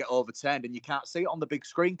it might get overturned and you can't see it on the big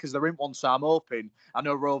screen because there isn't one. So I'm hoping, I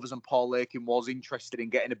know Rovers and Paul Lakin was interested in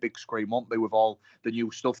getting a big screen, weren't they, with all the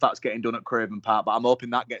new stuff that's getting done at Craven Park, but I'm hoping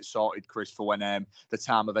that gets sorted, Chris, for when the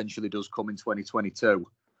time eventually does come in 2022.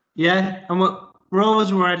 Yeah, and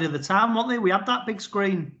Rovers were ahead of the time, weren't they? We had that big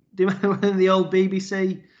screen. Do you remember the old BBC? Do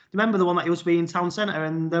you remember the one that used to be in Town Centre?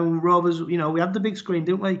 And then Rovers, we had the big screen,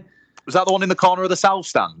 didn't we? Was that the one in the corner of the South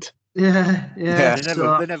Stand? Yeah.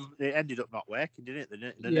 They ended up not working, didn't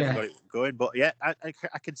it? They never got it going. But yeah, I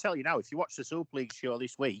can tell you now, if you watch the Super League show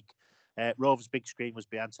this week, Rovers' big screen was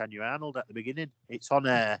behind Tanya Arnold at the beginning. It's on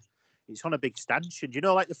a big stanchion. Do you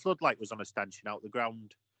know, like the floodlight was on a stanchion out the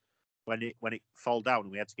ground when it fell down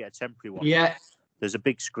and we had to get a temporary one? Yeah. There's a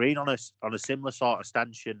big screen on a similar sort of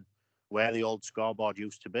stanchion where the old scoreboard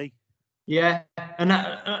used to be. Yeah, and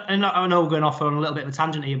I know we're going off on a little bit of a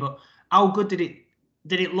tangent here, but how good did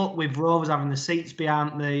it look with Rovers having the seats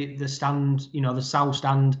behind the stand, the South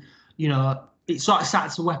Stand? It sort of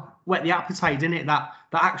started to whet the appetite, didn't it? That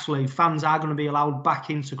actually fans are going to be allowed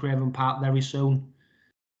back into Craven Park very soon.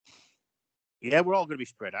 Yeah, we're all going to be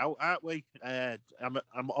spread out, aren't we?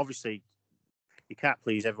 I'm obviously, you can't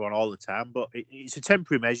please everyone all the time, but it's a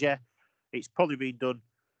temporary measure. It's probably been done.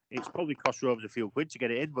 It's probably cost Rovers a few quid to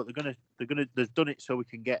get it in, but they've done it so we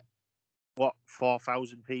can get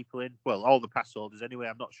 4,000 people in. Well, all the pass holders anyway.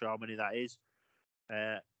 I'm not sure how many that is.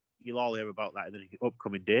 You'll all hear about that in the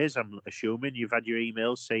upcoming days. I'm assuming you've had your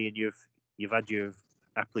emails saying you've had your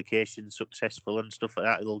application successful and stuff like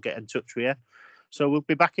that. They'll get in touch with you. So we'll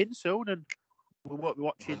be back in soon, and we won't be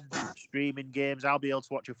watching streaming games. I'll be able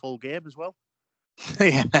to watch a full game as well.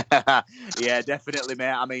 Yeah, definitely,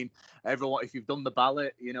 mate. I mean, everyone, if you've done the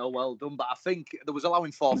ballot, well done. But I think there was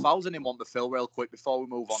allowing 4,000 in one to fill real quick before we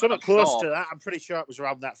move on. Something close to that. I'm pretty sure it was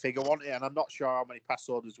around that figure, wasn't it? And I'm not sure how many pass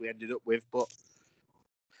orders we ended up with, but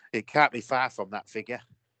it can't be far from that figure.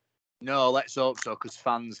 No, let's hope so, because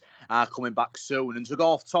fans are coming back soon. And to go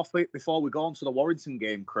off topic before we go on to the Warrington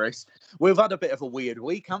game, Chris, we've had a bit of a weird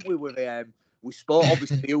week, haven't we? With we spoke,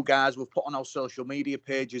 obviously, you guys, we've put on our social media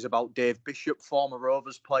pages about Dave Bishop, former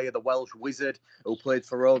Rovers player, the Welsh wizard, who played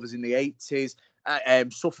for Rovers in the 80s.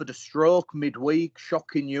 Suffered a stroke midweek.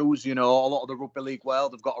 Shocking news, a lot of the rugby league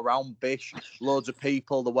world have got around Bish, loads of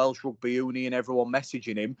people, the Welsh Rugby Union, everyone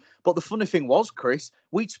messaging him. But the funny thing was, Chris,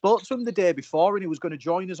 we'd spoke to him the day before and he was going to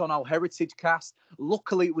join us on our Heritage cast.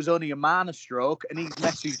 Luckily, it was only a minor stroke, and he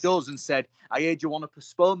messaged us and said, I heard you want to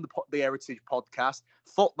postpone the Heritage podcast.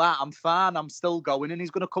 Fuck that, I'm fine, I'm still going, and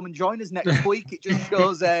he's going to come and join us next week. It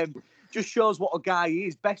just shows what a guy he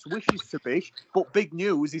is. Best wishes to Bish, but big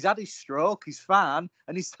news, he's had his stroke, he's fine,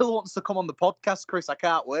 and he still wants to come on the podcast, Chris. I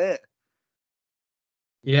can't wait.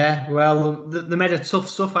 Yeah, well, they made a tough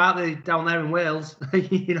stuff, aren't they, down there in Wales?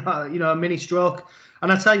 A mini stroke.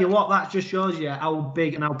 And I tell you what, that just shows you how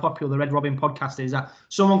big and how popular the Red Robin podcast is. That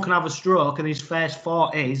someone can have a stroke and his first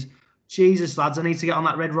thought is, Jesus, lads, I need to get on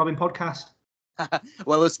that Red Robin podcast.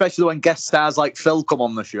 Well, especially when guest stars like Phil come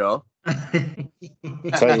on the show.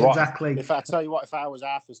 Tell you what, exactly. If I was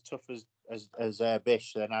half as tough as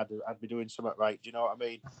Bish, then I'd be doing something right. Do you know what I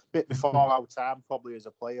mean? Bit before our time, probably as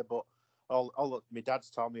a player, but all my dad's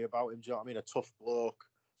told me about him. Do you know what I mean? A tough bloke,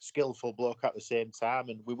 skillful bloke at the same time,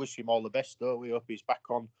 and we wish him all the best. Though we hope he's back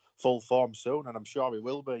on full form soon, and I'm sure he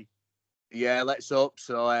will be. Yeah, let's hope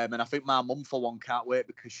so. And I think my mum, for one, can't wait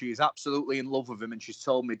because she is absolutely in love with him. And she's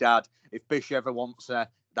told me, Dad, if Bish ever wants her,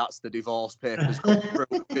 that's the divorce papers come through,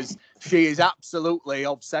 because she is absolutely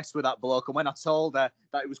obsessed with that bloke. And when I told her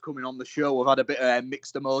that he was coming on the show, we've had a bit of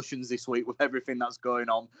mixed emotions this week with everything that's going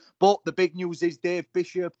on. But the big news is Dave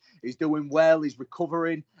Bishop is doing well, he's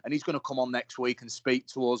recovering, and he's going to come on next week and speak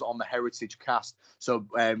to us on the Heritage cast. So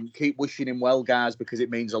keep wishing him well, guys, because it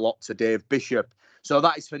means a lot to Dave Bishop. So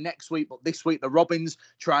that is for next week. But this week, the Robins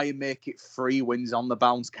try and make it 3 wins on the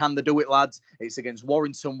bounce. Can they do it, lads? It's against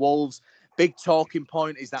Warrington Wolves. Big talking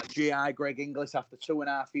point is that GI, Greg Inglis, after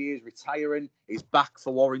 2.5 years retiring, is back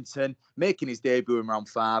for Warrington, making his debut in round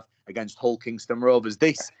 5 against Hull Kingston Rovers.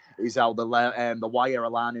 This is how the Wire are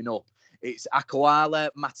lining up. It's Akwala,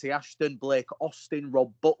 Matty Ashton, Blake Austin,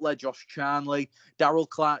 Rob Butler, Josh Charnley, Darryl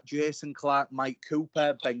Clark, Jason Clark, Mike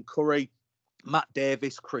Cooper, Ben Curry, Matt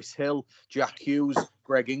Davis, Chris Hill, Jack Hughes,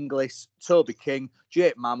 Greg Inglis, Toby King,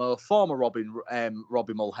 Jake Mamo, former Robbie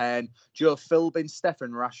Mulhern, Joe Philbin,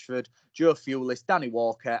 Stephen Rashford, Joe Fulis, Danny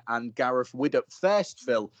Walker, and Gareth Widdop. First,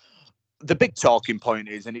 Phil, the big talking point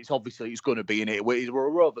is, and it's going to be in it. We're a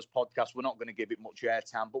Rovers podcast. We're not going to give it much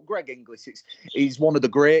airtime. But Greg Inglis, he's one of the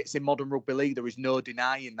greats in modern rugby league. There is no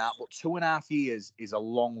denying that. But 2.5 years is a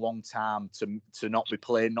long, long time to not be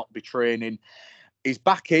playing, not be training. He's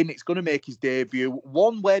back in. It's going to make his debut.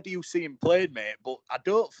 Where do you see him playing, mate? But I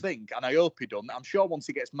don't think, and I hope he doesn't. I'm sure once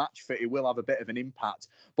he gets match fit, he will have a bit of an impact.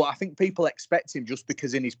 But I think people expect him just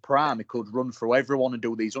because in his prime, he could run through everyone and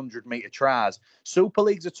do these 100-metre tries. Super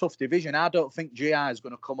League's a tough division. I don't think GI is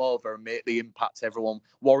going to come over and make the impact everyone,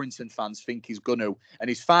 Warrington fans, think he's going to.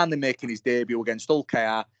 And he's finally making his debut against Hull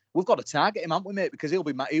KR. We've got to target him, haven't we, mate? Because he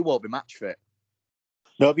won't be match fit.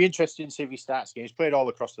 No, it'll be interesting to see if he starts again. He's played all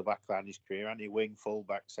across the back line his career, hasn't he? Wing, full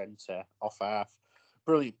back, centre, off half.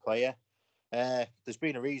 Brilliant player. There's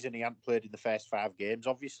been a reason he hadn't played in the first 5 games,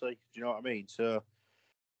 obviously. Do you know what I mean? So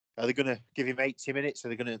are they going to give him 80 minutes?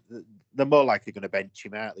 They're more likely going to bench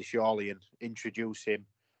him out, surely, and introduce him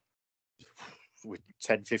with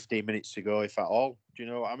 10, 15 minutes to go, if at all. Do you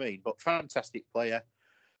know what I mean? But fantastic player.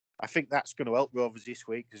 I think that's going to help Rovers this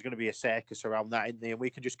week. There's going to be a circus around that, isn't there? And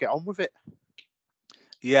we can just get on with it.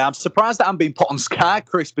 Yeah, I'm surprised that I'm being put on Sky,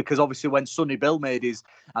 Chris, because obviously when Sonny Bill made his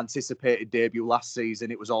anticipated debut last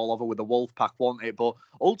season, it was all over with the Wolfpack, wasn't it? But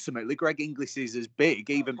ultimately, Greg Inglis is as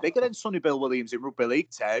big, even bigger than Sonny Bill Williams in rugby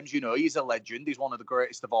league terms. You know, he's a legend. He's one of the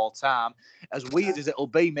greatest of all time. As weird as it'll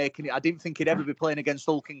be making it, I didn't think he'd ever be playing against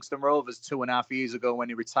Hull Kingston Rovers 2.5 years ago when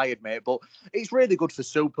he retired, mate. But it's really good for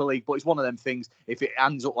Super League. But it's one of them things, if it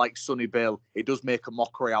ends up like Sonny Bill, it does make a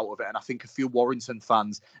mockery out of it. And I think a few Warrington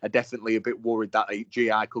fans are definitely a bit worried that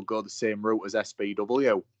GI could go the same route as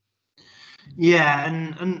SBW. Yeah,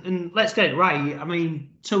 and let's get it right. I mean,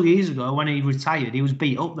 2 years ago when he retired, he was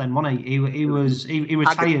beat up then, wasn't he? He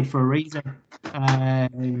retired for a reason.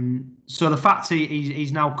 So the fact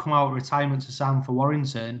he's now come out of retirement to sign for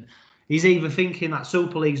Warrington, he's either thinking that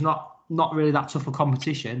Super League's not really that tough a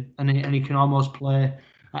competition, and he can almost play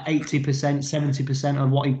at 80%, 70% of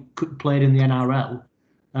what he played in the NRL.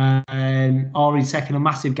 Or he's taking a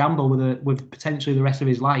massive gamble with potentially the rest of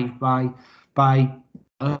his life by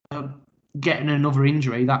getting another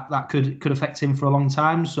injury that could affect him for a long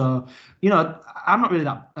time. So, you know, I'm not really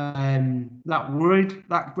that worried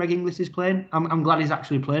that Greg Inglis is playing. I'm glad he's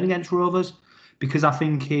actually playing against Rovers, because I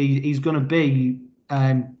think he's going to be.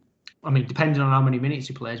 I mean, depending on how many minutes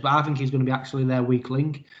he plays, but I think he's going to be actually their weak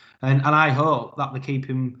link, and I hope that they keep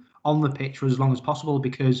him on the pitch for as long as possible,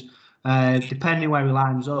 because depending where he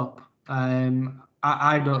lines up,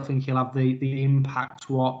 I don't think he'll have the impact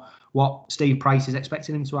what Steve Price is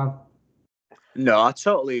expecting him to have. No, I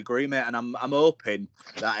totally agree, mate, and I'm hoping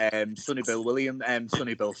that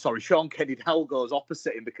Sean Kenny Dowell goes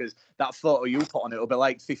opposite him, because that photo you put on it will be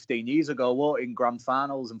like 15 years ago, won't it, in Grand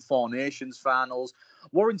Finals and Four Nations finals.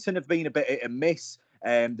 Warrington have been a bit hit and miss.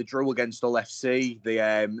 They drew against Hull FC.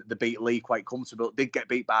 They beat Lee quite comfortable. Did get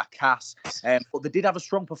beat by Cass. But they did have a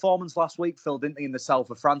strong performance last week, Phil, didn't they, in the south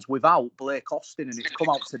of France without Blake Austin. And it's come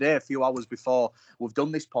out today, a few hours before we've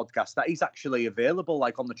done this podcast, that he's actually available,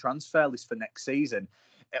 like on the transfer list for next season.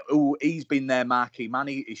 He's been their marquee man.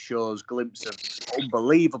 He shows glimpse of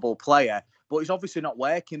unbelievable player. But he's obviously not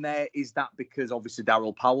working there. Is that because obviously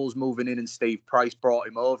Daryl Powell's moving in and Steve Price brought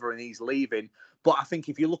him over and he's leaving? But I think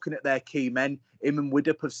if you're looking at their key men, him and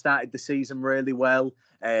Widdop have started the season really well.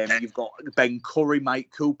 You've got Ben Curry, Mike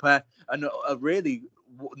Cooper, and a really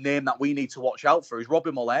name that we need to watch out for is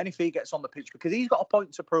Robbie Mullane if he gets on the pitch, because he's got a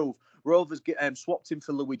point to prove. Rovers swapped him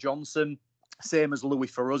for Louis Johnson. Same as Louis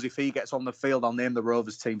for us. If he gets on the field, I'll name the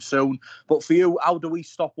Rovers team soon. But for you, how do we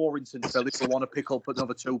stop Warrington, Phil, if we want to pick up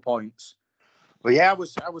another 2 points? Well, yeah,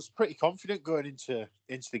 I was pretty confident going into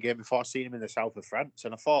the game before I seen him in the south of France,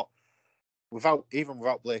 and I thought without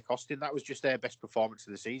Blake Austin, that was just their best performance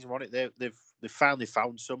of the season, wasn't it? They've finally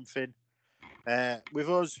found something. With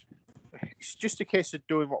us, it's just a case of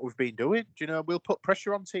doing what we've been doing. Do you know, we'll put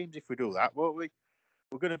pressure on teams if we do that, won't we?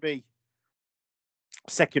 We're going to be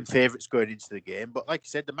second favourites going into the game, but like I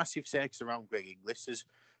said, the massive circus around Greg Inglis is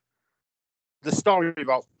the story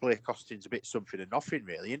about Blake Austin's a bit something and nothing,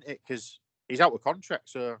 really, isn't it? Because he's out of contract,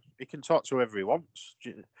 so he can talk to whoever he wants.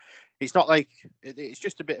 It's not like it's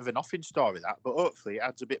just a bit of a nothing story, that, but hopefully it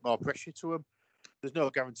adds a bit more pressure to him. There's no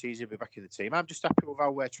guarantees he'll be back in the team. I'm just happy with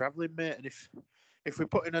how we're travelling, mate. And if we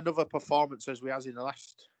put in another performance as we has in the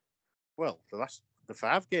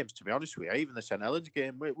 5 games, to be honest with you, even the St Helens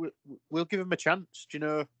game, we'll give him a chance. Do you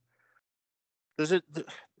know,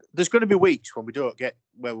 there's going to be weeks when we don't get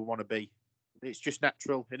where we want to be. It's just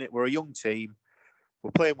natural, isn't it? We're a young team. We're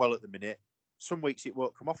playing well at the minute. Some weeks it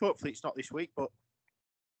won't come off. Hopefully it's not this week, but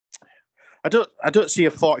I don't see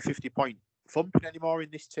a 40-50 point thumping anymore in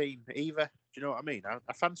this team either. Do you know what I mean?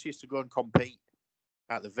 I fancy us to go and compete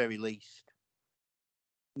at the very least.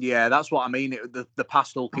 Yeah, that's what I mean. The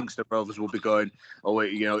pastel Kingston Rovers will be going,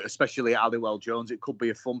 especially at Aliwell Jones. It could be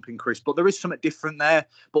a thumping, Chris. But there is something different there.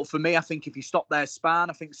 But for me, I think if you stop their span,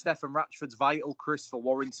 I think Stefan Ratchford's vital, Chris, for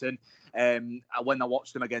Warrington. When I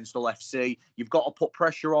watched them against Hull FC, you've got to put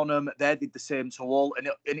pressure on them. They did the same to Hull, and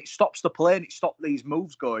it stops the play and it stops these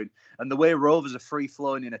moves going. And the way Rovers are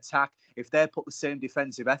free-flowing in attack, if they put the same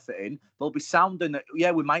defensive effort in, they'll be sounding that,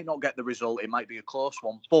 yeah, we might not get the result. It might be a close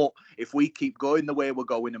one. But if we keep going the way we're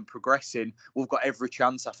going and progressing, we've got every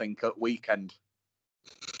chance, I think, at weekend.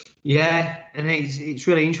 Yeah, and it's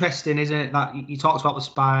really interesting, isn't it, that you talked about the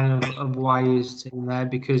spine of Wyer's team there,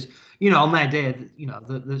 because, on their day,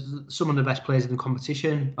 some of the best players in the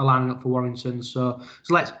competition are lining up for Warrington. So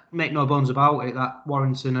let's make no bones about it that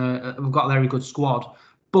Warrington have got a very good squad,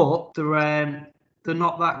 but they're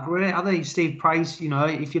not that great, are they? Steve Price,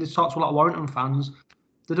 if you'd have talked to a lot of Warrington fans,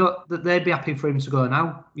 they'd be happy for him to go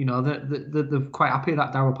now. They're quite happy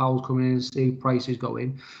that Darryl Powell's coming in and Steve Price is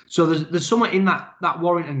going. So there's something in that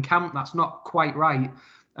Warrington camp that's not quite right.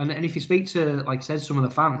 And if you speak to, like I said, some of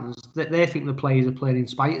the fans, they think the players are playing in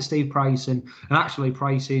spite of Steve Price, and actually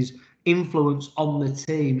Price's influence on the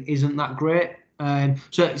team isn't that great.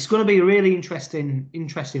 So it's going to be a really interesting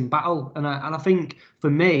battle, and I think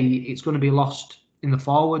for me it's going to be lost in the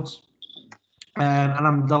forwards. And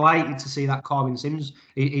I'm delighted to see that Corbin Sims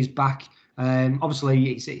is back.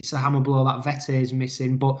 Obviously, it's a hammer blow that Vete is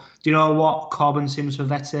missing. But do you know what? Corbin Sims for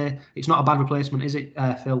Vete, it's not a bad replacement, is it,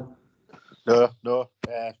 Phil? No.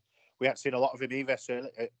 We haven't seen a lot of him either, so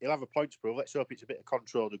he'll have a point to prove. Let's hope it's a bit of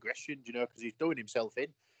controlled aggression, because he's doing himself in.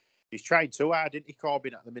 He's trying too hard, isn't he,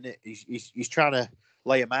 Corbin, at the minute? He's trying to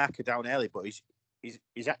lay a marker down early, but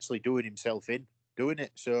he's actually doing himself in, doing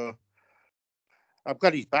it. So I'm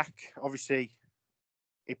glad he's back. Obviously,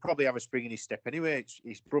 he'd probably have a spring in his step anyway. It's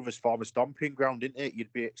his brother's former stomping ground, isn't it?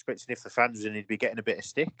 You'd be expecting if the fans was in, he'd be getting a bit of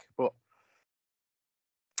stick. But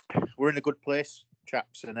we're in a good place,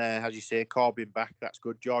 chaps. And as you say, Corbin back, that's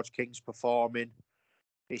good. George King's performing.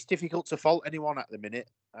 It's difficult to fault anyone at the minute.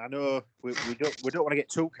 I know we don't want to get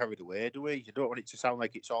too carried away, do we? You don't want it to sound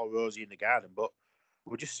like it's all rosy in the garden, but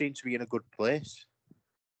we just seem to be in a good place.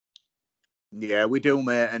 Yeah, we do,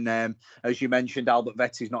 mate. And as you mentioned, Albert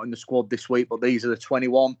Vetti's not in the squad this week, but these are the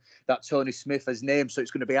 21 that Tony Smith has named. So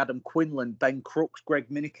it's going to be Adam Quinlan, Ben Crooks, Greg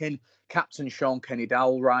Minikin, Captain Sean Kenny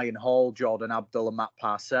Dowell, Ryan Hall, Jordan Abdul and Matt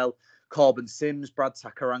Parcell, Corbin Sims, Brad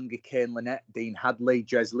Takarangi, Kane Lynette, Dean Hadley,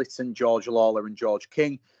 Jez Litton, George Lawler and George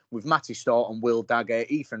King, with Matty Staunton, Will Dagger,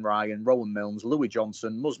 Ethan Ryan, Rowan Milnes, Louis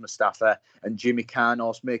Johnson, Muz Mustafa and Jimmy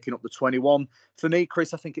Carnos making up the 21. For me,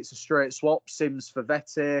 Chris, I think it's a straight swap. Sims for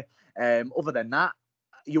Vete. Other than that,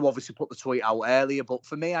 you obviously put the tweet out earlier, but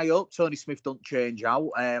for me, I hope Tony Smith don't change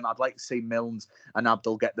out. I'd like to see Milnes and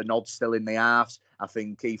Abdul get the nod still in the halves. I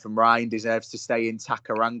think Ethan Ryan deserves to stay in.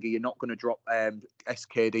 Takarangi, you're not going to drop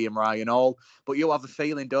SKD and Ryan Hall, but you have a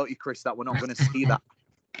feeling, don't you, Chris, that we're not going to see that?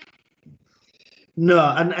 No,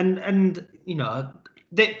 and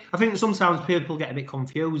I think sometimes people get a bit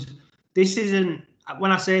confused. This isn't,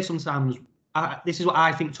 when I say sometimes, this is what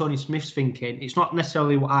I think Tony Smith's thinking. It's not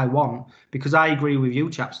necessarily what I want, because I agree with you,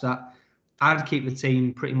 chaps, that I'd keep the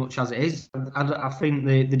team pretty much as it is. I think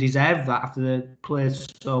they deserve that after they played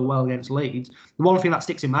so well against Leeds. The one thing that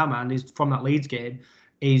sticks in my mind is from that Leeds game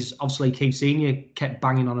is obviously Keith Senior kept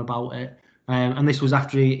banging on about it. And this was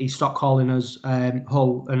after he stopped calling us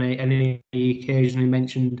Hull, and he occasionally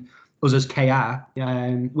mentioned us as KR,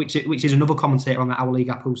 which is another commentator on the Our League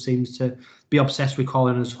app who seems to be obsessed with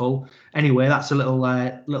calling us Hull. Anyway, that's a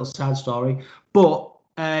little sad story. But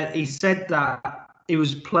he said that he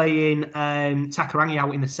was playing Takarangi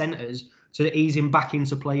out in the centres to ease him back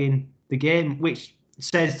into playing the game, which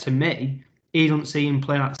says to me he doesn't see him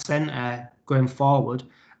playing at centre going forward.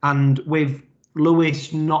 And with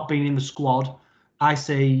Lewis not being in the squad, I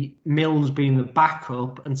see Milnes being the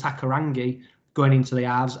backup and Takarangi going into the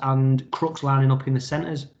halves and Crooks lining up in the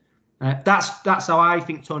centres. That's how I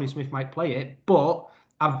think Tony Smith might play it. But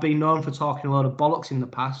I've been known for talking a lot of bollocks in the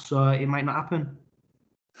past, so it might not happen.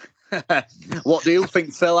 What do you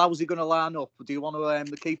think, Phil? How's he going to line up? Do you want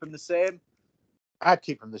to keep him the same? I'd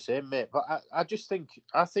keep him the same, mate. But I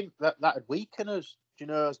think that'd weaken us. Do you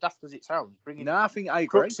know, as daft as it sounds, I think I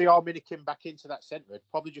agree. Crooksy or Minikin back into that centre would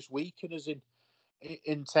probably just weaken us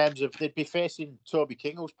in terms of they'd be facing Toby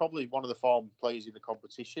King, who's probably one of the form players in the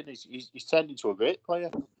competition. He's turned into a great player.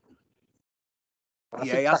 He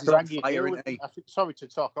has his own fire, isn't he? Sorry to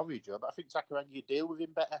talk over you, Joe, but I think Takarangi would deal with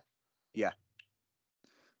him better. Yeah,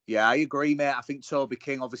 Yeah, I agree, mate. I think Toby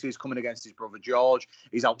King obviously is coming against his brother George.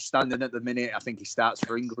 He's outstanding at the minute. I think he starts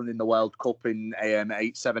for England in the World Cup in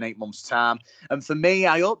 8 months' time. And for me,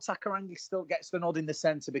 I hope Takarangi still gets the nod in the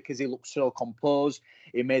centre because he looks so composed.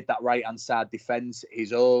 He made that right-hand side defence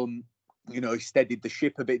his own. You know, he steadied the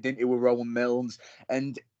ship a bit, didn't he, with Rowan Milnes?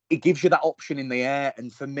 And it gives you that option in the air.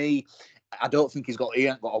 And for me, I don't think he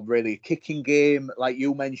ain't got a really kicking game. Like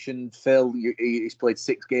you mentioned, Phil, he's played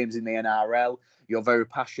 6 games in the NRL. You're very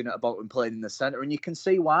passionate about him playing in the centre. And you can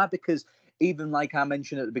see why, because even like I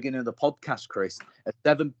mentioned at the beginning of the podcast, Chris, a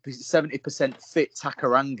 70% fit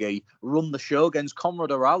Takarangi run the show against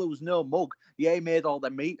Conrad O'Reilly, who's no mug. Yeah, he made all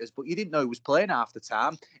their meters, but you didn't know he was playing half the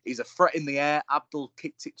time. He's a threat in the air. Abdul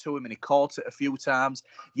kicked it to him and he caught it a few times.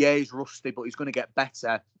 Yeah, he's rusty, but he's going to get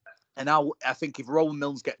better. And now I think if Rowan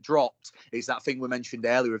Milnes get dropped, it's that thing we mentioned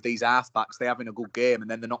earlier of these halfbacks, they're having a good game and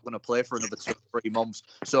then they're not going to play for another 2 or 3 months.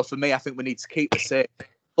 So for me, I think we need to keep the same.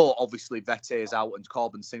 But obviously, Vete is out and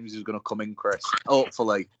Corbin Sims is going to come in, Chris.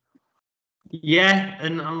 Hopefully. Yeah,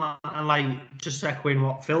 and like just echoing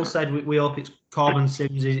what Phil said, we hope it's Corbin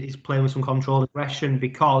Sims is playing with some control and aggression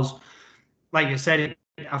because, like you said,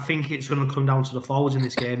 I think it's going to come down to the forwards in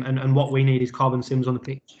this game, and what we need is Corbin Sims on the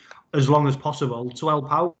pitch as long as possible to help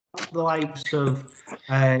out the likes of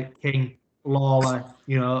King, Lawler,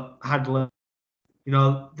 Hadley.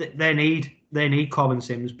 They need Corbin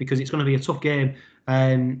Sims because it's going to be a tough game,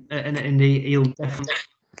 and he'll definitely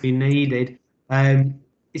be needed.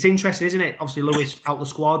 It's interesting, isn't it? Obviously, Lewis out the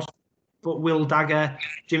squad, but will Dagger,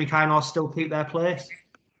 Jimmy Kynor still keep their place?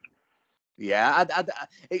 Yeah,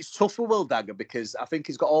 it's tough for Will Dagger because I think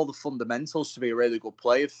he's got all the fundamentals to be a really good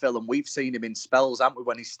player, Phil, and we've seen him in spells, haven't we,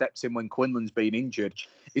 when he steps in when Quinlan's been injured.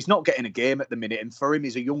 He's not getting a game at the minute, and for him,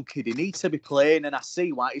 he's a young kid. He needs to be playing, and I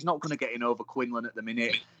see why. He's not going to get in over Quinlan at the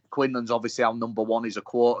minute. Quinlan's obviously our number 1, is a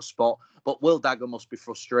quarter spot, but Will Dagger must be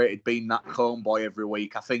frustrated being that cone boy every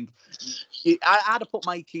week. I think I'd have put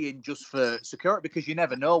Mikey in just for security because you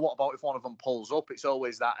never know. What about if one of them pulls up? It's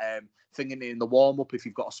always that thing in the warm-up if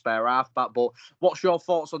you've got a spare halfback. But what's your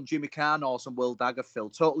thoughts on Jimmy Kynor and Will Dagger, Phil?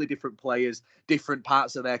 Totally different players, different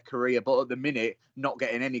parts of their career, but at the minute, not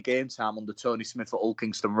getting any game time under Tony Smith at Hull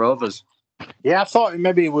Kingston Rovers. Yeah, I thought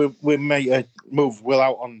maybe we might move Will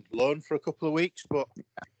out on loan for a couple of weeks, but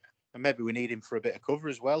maybe we need him for a bit of cover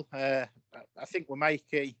as well. I think with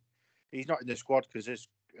Mikey, he's not in the squad because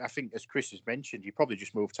I think, as Chris has mentioned, you probably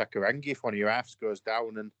just move Takarangi if one of your halves goes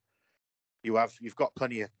down, and you've got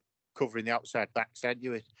plenty of covering the outside backs, haven't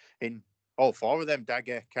you? In all 4 of them,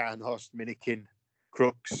 Dagger, Carnhorst, Minikin,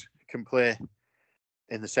 Crooks can play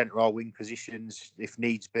in the centre or wing positions if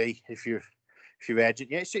needs be. If you're urgent,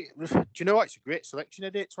 yeah. Do you know what? It's a great selection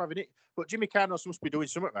of dates to have in it. But Jimmy Carnos must be doing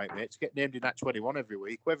something right, mate, to get named in that 21 every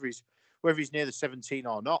week, whether he's near the 17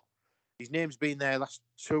 or not. His name's been there last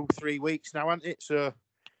 2-3 weeks now, hasn't it? So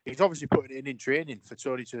he's obviously putting it in training for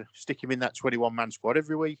Tony to stick him in that 21-man squad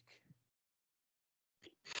every week.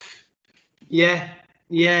 Yeah,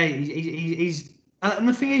 he's and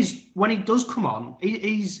the thing is, when he does come on,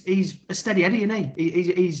 he's a steady Eddie, isn't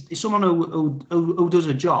he? He's someone who does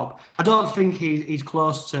a job. I don't think he's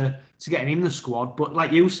close to getting in the squad, but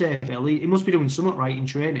like you say, Phil, he must be doing something right in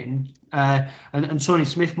training. And Tony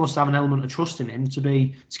Smith must have an element of trust in him to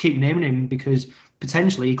keep naming him because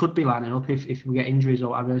potentially he could be lining up if we get injuries or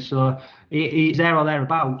whatever. So he's there or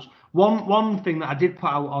thereabouts. One thing that I did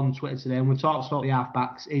put out on Twitter today, and we talked about the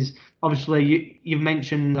halfbacks, is obviously you've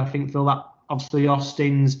mentioned, I think, Phil, that obviously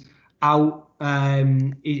Austin's out.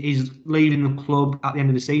 He's leaving the club at the end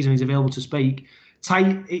of the season. He's available to speak.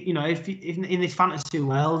 If in this fantasy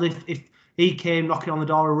world, if he came knocking on the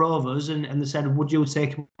door of Rovers and they said, "Would you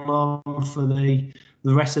take him on for the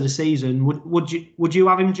rest of the season?" Would you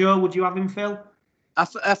have him, Joe? Would you have him, Phil? I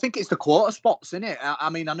think it's the quarter spots, isn't it? I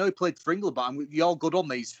mean, I know he played for England, but you're good on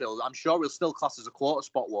these, Phil. I'm sure he'll still class as a quarter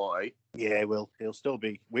spot, won't he? Yeah, he will. He'll still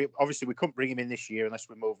be. We couldn't bring him in this year unless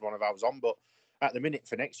we moved one of ours on, but at the minute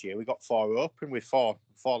for next year, we got 4 open with four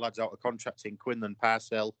lads out of contract in Quinlan,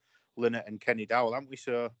 Parcell, Linnett and Kenny Dowell, haven't we?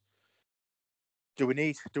 So do we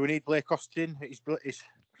need Blake Austin? It's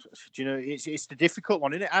the difficult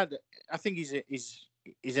one, isn't it? I think he's an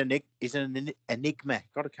enigma.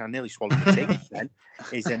 God, I can nearly swallow the thing then.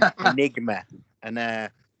 He's an enigma. And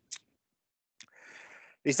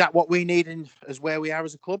is that what we need as where we are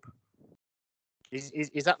as a club? Is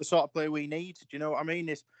that the sort of player we need? Do you know what I mean?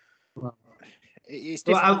 It's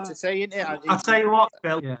difficult to say, isn't it? I'll tell you what,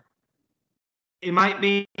 Phil. Yeah. It might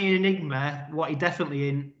be an enigma. What he definitely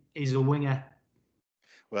in is a winger.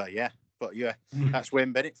 Well, yeah. But yeah, that's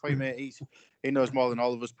Wayne Bennett for you, mate. He knows more than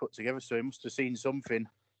all of us put together, so he must have seen something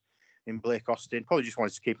in Blake Austin. Probably just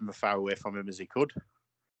wanted to keep him as far away from him as he could.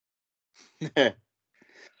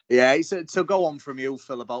 Yeah, it's to go on from you,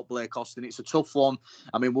 Phil, about Blake Austin. It's a tough one.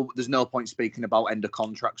 I mean, there's no point speaking about end of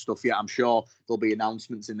contract stuff yet. I'm sure there'll be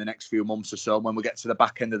announcements in the next few months or so. When we get to the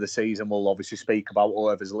back end of the season, we'll obviously speak about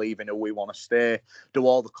whoever's leaving, who we want to stay, do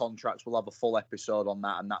all the contracts. We'll have a full episode on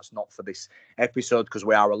that, and that's not for this episode because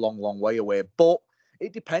we are a long, long way away. But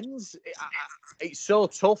it depends. It's so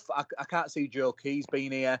tough. I can't see Joe Keys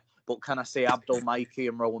being here. But can I say Abdul Mikey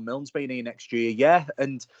and Rowan Milne's being here next year? Yeah,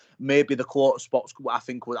 and maybe the quarter spots. I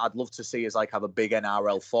think I'd love to see is like have a big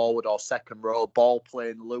NRL forward or second row ball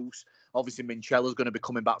playing loose. Obviously, Minchella's going to be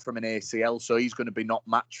coming back from an ACL, so he's going to be not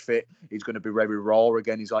match fit. He's going to be very raw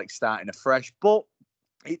again. He's like starting afresh, but.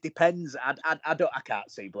 It depends. I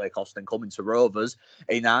can't see Blake Austin coming to Rovers.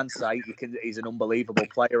 In hindsight, he's an unbelievable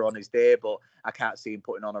player on his day, but I can't see him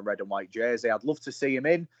putting on a red and white jersey. I'd love to see him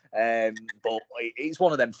in, but it's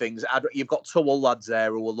one of them things. You've got two old lads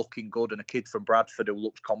there who are looking good, and a kid from Bradford who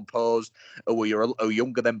looks composed, who are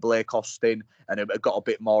younger than Blake Austin, and have got a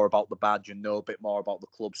bit more about the badge and know a bit more about the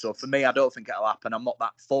club. So for me, I don't think it'll happen. I'm not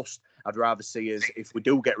that fussed. I'd rather see us, if we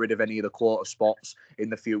do get rid of any of the quarter spots in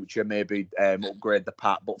the future, maybe upgrade the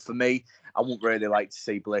pack. But for me, I wouldn't really like to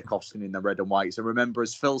see Blake Austin in the red and whites. And remember,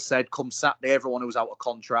 as Phil said, come Saturday, everyone who's out of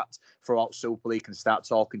contract throughout Super League can start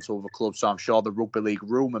talking to other clubs. So I'm sure the Rugby League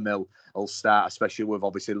rumour mill will start, especially with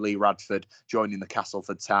obviously Lee Radford joining the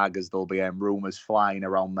Castleford Tigers. There'll be rumours flying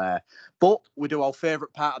around there. But we do our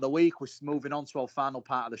favourite part of the week. We're moving on to our final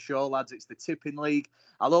part of the show, lads. It's the Tipping League.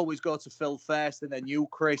 I'll always go to Phil first and then you,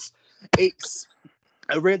 Chris. It's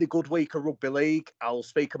a really good week of Rugby League. I'll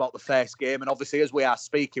speak about the first game. And obviously, as we are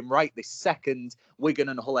speaking right this second, Wigan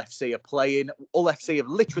and Hull FC are playing. Hull FC have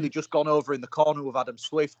literally just gone over in the corner with Adam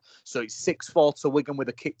Swift. So it's 6-4 to Wigan with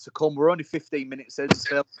a kick to come. We're only 15 minutes in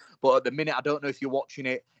still. But at the minute, I don't know if you're watching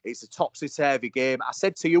it. It's a topsy-turvy game. I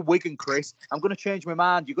said to you, Wigan, Chris, I'm going to change my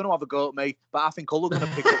mind. You're going to have a go at me. But I think Hull are going to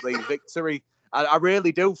pick up the victory. I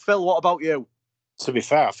really do. Phil, what about you? To be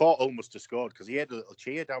fair, I thought Hull must have scored because he had a little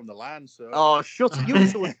cheer down the line. So. Oh, shut up. You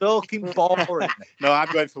were talking boring. No,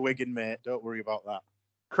 I'm going for Wigan, mate. Don't worry about that.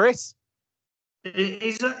 Chris?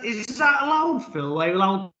 Is that allowed, Phil? Are you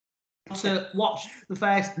allowed to watch the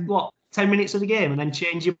first, 10 minutes of the game and then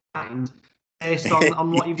change your mind based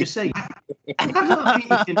on what you've just seen? I don't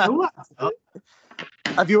think you can do that.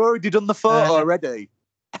 Have you already done the photo already?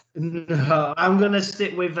 No, I'm gonna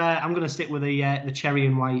stick with the cherry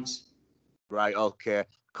and whites. Right, okay.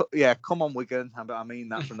 Yeah, come on, Wigan. I mean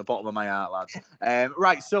that from the bottom of my heart, lads.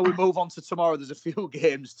 Right, so we move on to tomorrow. There's a few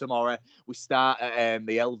games tomorrow. We start at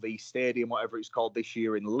the LV Stadium, whatever it's called this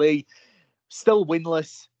year in Leigh. Still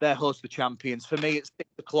winless. They're host the champions. For me, it's 6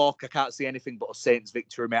 o'clock. I can't see anything but a Saints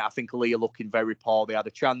victory, mate. I think Leigh are looking very poor. They had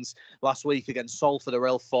a chance last week against Salford, a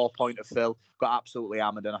real 4-pointer, Phil. Got absolutely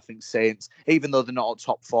hammered, and I think Saints, even though they're not on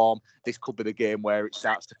top form, this could be the game where it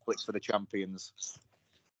starts to click for the champions.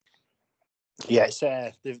 Yeah, it's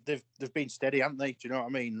they've been steady, haven't they? Do you know what I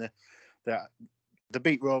mean? They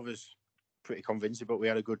beat Rovers pretty convincing, but we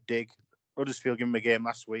had a good dig. Huddersfield gave them a game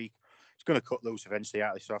last week. It's going to cut loose eventually,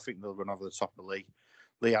 aren't they? So I think they'll run over the top of Leigh.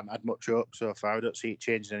 Leigh haven't had much up so far. I don't see it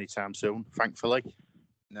changing anytime soon, thankfully.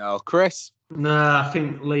 No, Chris? No, I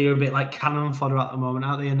think Leigh are a bit like cannon fodder at the moment,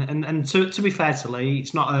 aren't they? And to be fair to Leigh,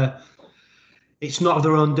 it's not of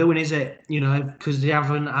their own doing, is it? You know, because they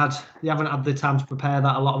haven't had the time to prepare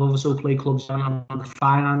that a lot of other Super League clubs haven't had the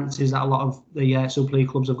finances that a lot of the Super League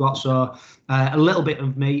clubs have got. So a little bit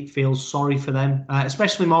of me feels sorry for them,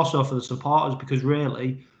 especially more so for the supporters, because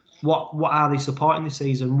really, what are they supporting this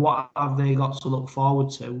season? What have they got to look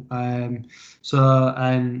forward to?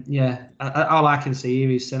 All I can see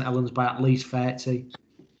here is St Helens by at least 30.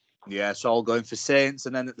 Yeah, it's all going for Saints,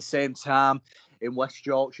 and then at the same time, in West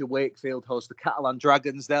Yorkshire, Wakefield host the Catalan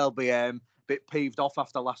Dragons. They'll be a bit peeved off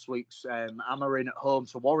after last week's hammering at home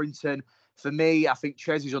to Warrington. For me, I think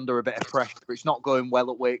Ches is under a bit of pressure. It's not going well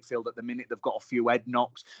at Wakefield at the minute. They've got a few head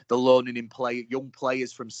knocks. They're loaning in young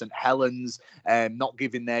players from St Helens, not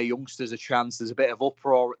giving their youngsters a chance. There's a bit of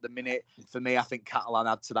uproar at the minute. For me, I think Catalan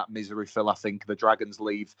add to that misery, Phil. I think the Dragons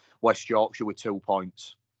leave West Yorkshire with 2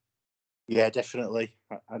 points. Yeah, definitely.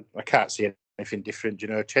 I can't see anything different. You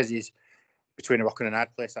know, Ches is between a rock and a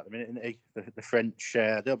hard place at the minute, isn't he? The French,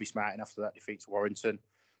 they'll be smarting after that defeat to Warrington.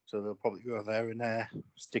 So they'll probably go there and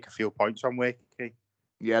stick a few points on Wakey.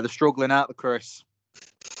 Yeah, they're struggling out, Chris.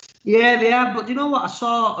 Yeah, they are. But you know what? I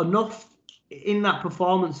saw enough in that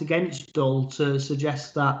performance against Hull to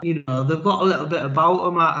suggest that, you know, they've got a little bit about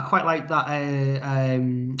them. I quite like that.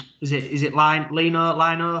 Is it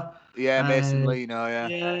Lino? Yeah, Mason Lino, yeah.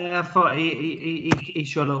 Yeah, I thought he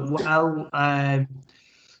showed up well.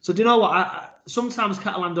 So do you know what? sometimes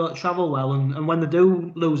Catalan don't travel well, and when they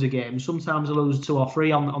do lose a game, sometimes they lose 2 or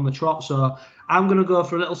 3 on the trot. So I'm going to go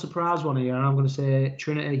for a little surprise one here, and I'm going to say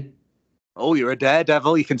Trinity. Oh, you're a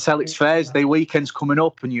daredevil. You can tell it's Thursday weekend's coming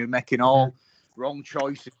up and you're making all wrong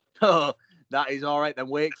choices. Oh, that is all right. Then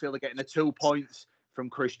Wakefield are getting the 2 points from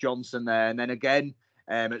Chris Johnson there. And then again,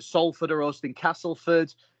 at Salford are hosting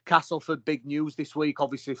Castleford. Castleford, big news this week.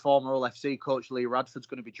 Obviously, former LFC coach Lee Radford's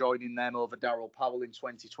going to be joining them over Darryl Powell in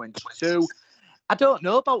 2022. I don't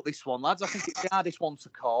know about this one, lads. I think it's the hardest one to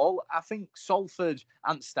call. I think Salford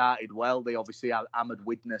hadn't started well. They obviously had hammered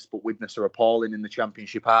Widnes, but Widnes are appalling in the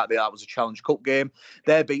Championship. That was a Challenge Cup game.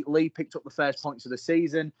 They beat Lee, picked up the first points of the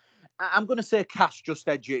season. I'm going to say Cass just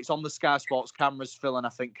edge it. It's on the Sky Sports cameras, Phil, and I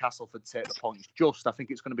think Castleford take the points. I think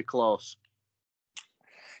it's going to be close.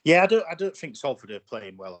 Yeah, I don't think Salford are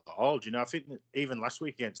playing well at all. Do you know, I think that even last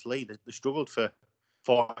week against Lee, they struggled for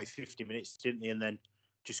 40, 50 minutes, didn't they? And then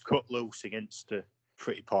just cut loose against a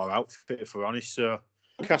pretty poor outfit, if we're honest. So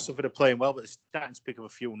Castleford are playing well, but they're starting to pick up a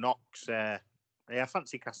few knocks. I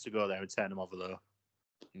fancy Cass to go there and turn them over, though.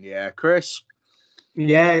 Yeah, Chris?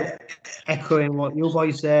 Yeah, echoing what you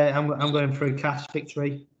boys say, I'm going for a Cass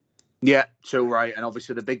victory. Yeah, too right. And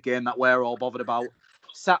obviously the big game that we're all bothered about.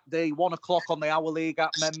 Saturday, 1 o'clock on the Our League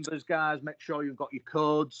app, members, guys. Make sure you've got your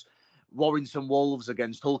codes. Warrington Wolves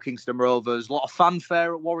against Hull Kingston Rovers. A lot of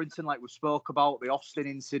fanfare at Warrington, like we spoke about. The Austin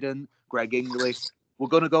incident, Greg English. We're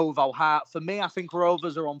going to go with our heart. For me, I think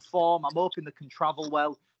Rovers are on form. I'm hoping they can travel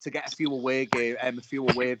well to get a few away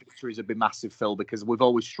victories would be massive, Phil, because we've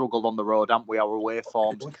always struggled on the road, haven't we? Our away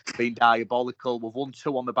forms been diabolical. We've won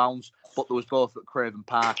 2 on the bounce, but there was both at Craven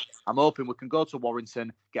Park. I'm hoping we can go to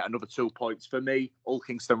Warrington, get another 2 points. For me, Hull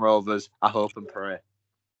Kingston Rovers, I hope and pray.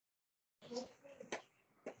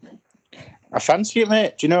 I fancy it,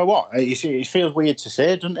 mate. Do you know what? You see, it feels weird to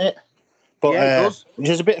say, doesn't it? But yeah, it does.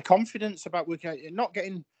 There's a bit of confidence about not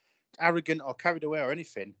getting arrogant or carried away or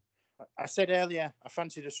anything. I said earlier, I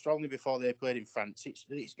fancied us strongly before they played in France. It's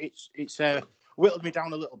whittled me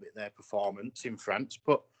down a little bit, their performance in France.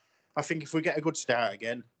 But I think if we get a good start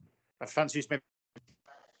again, I fancy us maybe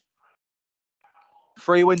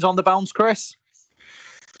 3 wins on the bounce, Chris.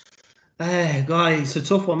 Guys, it's a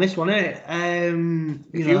tough one, this one, isn't it?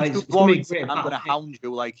 If you choose Warrington, I'm going to hound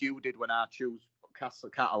you like you did when I choose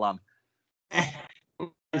Catalan.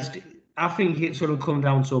 I think it's going to come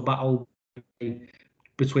down to a battle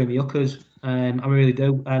between the Yuccas. I really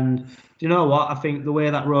do. And do you know what? I think the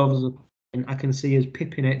way that Rovers are playing, I can see us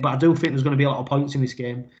pipping it. But I do think there's going to be a lot of points in this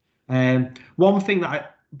game. One thing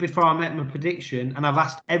that before I make my prediction, and I've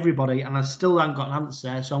asked everybody, and I still haven't got an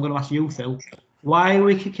answer, so I'm going to ask you, Phil. Why are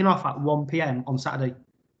we kicking off at 1 p.m. on Saturday?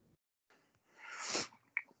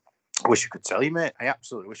 I wish I could tell you, mate. I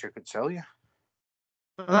absolutely wish I could tell you.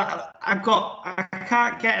 I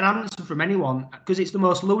can't get an answer from anyone because it's the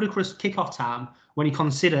most ludicrous kick-off time when you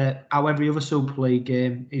consider how every other Super League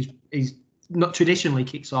game is not traditionally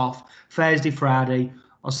kicks off Thursday, Friday,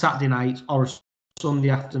 or Saturday night, or a Sunday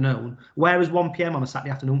afternoon. Where does 1 p.m. on a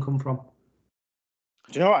Saturday afternoon come from?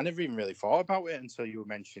 Do you know what? I never even really thought about it until you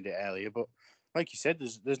mentioned it earlier. But like you said,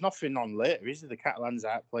 there's nothing on later, is there? The Catalans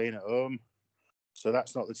aren't playing at home, so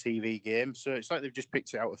that's not the TV game. So it's like they've just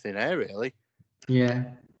picked it out of thin air, really. Yeah.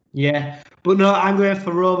 But no, I'm going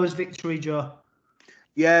for Rovers victory, Joe.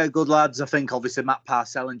 Yeah, good lads. I think obviously Matt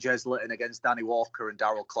Parcell and Jez Litton against Danny Walker and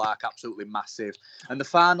Darryl Clark, absolutely massive. And the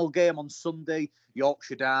final game on Sunday,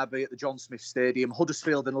 Yorkshire Derby at the John Smith Stadium,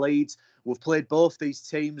 Huddersfield and Leeds. We've played both these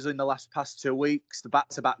teams in the past 2 weeks, the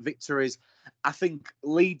back-to-back victories. I think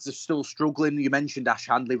Leeds are still struggling. You mentioned Ash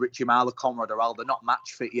Handley, Richie Marler, Conrad Oral. They're not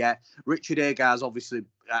match fit yet. Richard Agar's obviously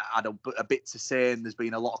had a bit to say, and there's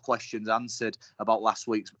been a lot of questions answered about last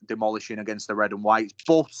week's demolishing against the Red and Whites.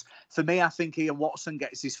 But for me, I think Ian Watson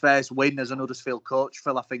gets his first win as an Huddersfield coach.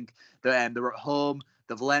 Phil, I think they're at home.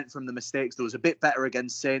 They've learnt from the mistakes. There was a bit better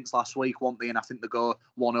against Saints last week, weren't they? And I think they go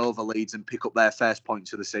 1 over Leeds and pick up their first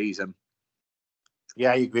points of the season.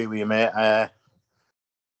 Yeah, I agree with you, mate.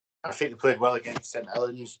 I think they played well against St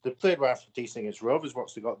Helens. They played well after decent against Rovers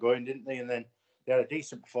once they got going, didn't they? And then they had a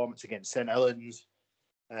decent performance against St Helens.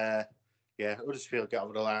 Huddersfield got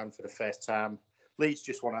over the line for the first time. Leeds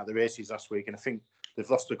just won out the races last week, and I think they've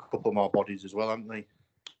lost a couple more bodies as well, haven't they?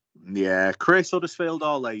 Yeah, Chris, Huddersfield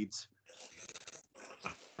or Leeds?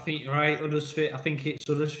 I think you're right, Huddersfield. I think it's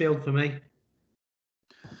Huddersfield for me.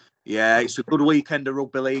 Yeah, it's a good weekend of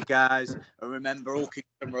rugby league, guys. And remember, Hull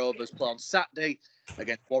Kingston Rovers play on Saturday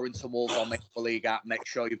against Warrington Wolves on the league app. Make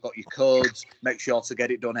sure you've got your codes. Make sure to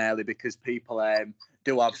get it done early because people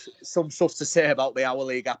do have some stuff to say about the Our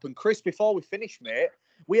League app. And Chris, before we finish, mate,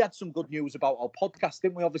 we had some good news about our podcast,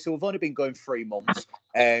 didn't we? Obviously, we've only been going 3 months.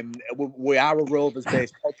 We are a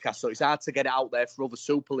Rovers-based podcast, so it's hard to get it out there for other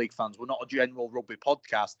Super League fans. We're not a general rugby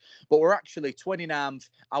podcast, but we're actually 29th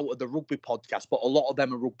out of the rugby podcast, but a lot of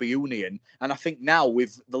them are rugby union. And I think now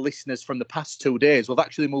with the listeners from the past 2 days, we've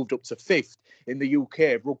actually moved up to 5th in the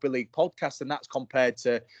UK Rugby League podcast, and that's compared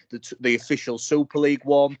to the official Super League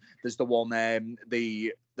one. There's the one,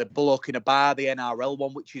 the Bloke in a Bar, the NRL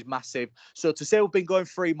one, which is massive. So to say we've been going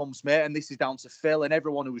 3 months, mate, and this is down to Phil and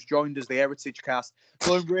everyone who's joined us, the Heritage Cast,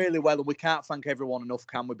 going really well. And we can't thank everyone enough,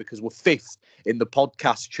 can we? Because we're 5th in the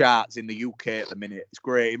podcast charts in the UK at the minute. It's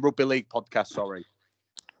great. In Rugby League podcast, sorry.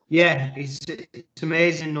 Yeah, it's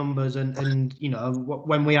amazing numbers. And you know,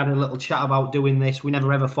 when we had a little chat about doing this, we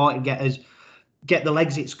never ever thought it'd get the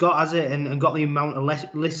legs it's got, has it, and got the amount of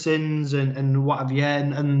listens and what have you.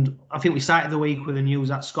 And I think we started the week with the news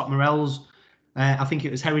that Scott Morell's, I think it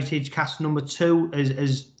was Heritage Cast number 2,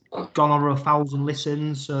 has gone over 1,000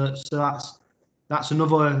 listens. So that's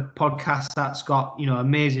another podcast that's got, you know,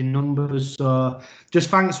 amazing numbers. So just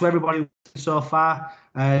thanks to everybody so far.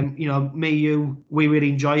 You know, me, you, we really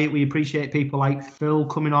enjoy it. We appreciate people like Phil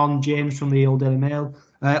coming on, James from the Old Daily Mail.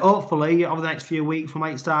 Hopefully, over the next few weeks, we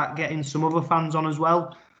might start getting some other fans on as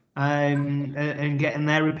well, and getting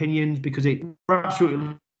their opinions, because we're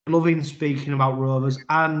absolutely loving speaking about Rovers.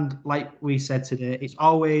 And like we said today, it's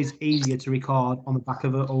always easier to record on the back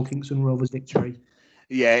of a Hull Kingston Rovers victory.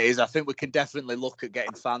 Yeah, it is. I think we can definitely look at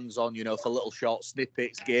getting fans on, you know, for little short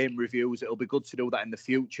snippets, game reviews. It'll be good to do that in the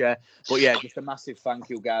future. But yeah, just a massive thank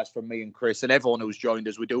you, guys, from me and Chris and everyone who's joined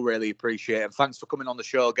us. We do really appreciate it. And thanks for coming on the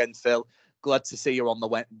show again, Phil. Glad to see you on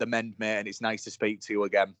the mend, mate, and it's nice to speak to you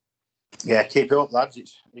again. Yeah, keep it up, lads.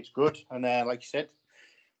 It's good. And like you said,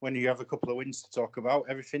 when you have a couple of wins to talk about,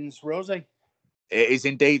 everything's rosy. It is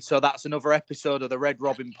indeed. So that's another episode of the Red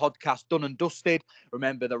Robin podcast done and dusted.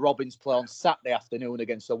 Remember, the Robins play on Saturday afternoon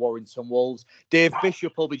against the Warrington Wolves. Dave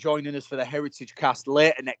Bishop will be joining us for the Heritage Cast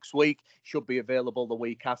later next week. Should be available the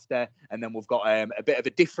week after. And then we've got a bit of a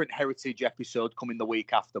different Heritage episode coming the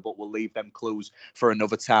week after, but we'll leave them clues for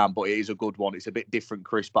another time. But it is a good one. It's a bit different,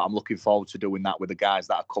 Chris, but I'm looking forward to doing that with the guys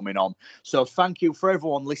that are coming on. So thank you for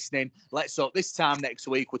everyone listening. Let's hope this time next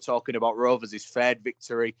week we're talking about Rovers' third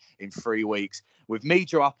victory in 3 weeks. With me,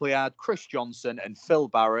 Joe Appleyard, Chris Johnson and Phil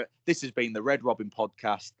Barrett, this has been the Red Robin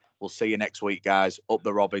podcast. We'll see you next week, guys. Up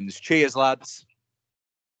the Robins. Cheers, lads.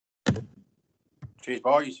 Cheers,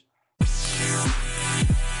 boys.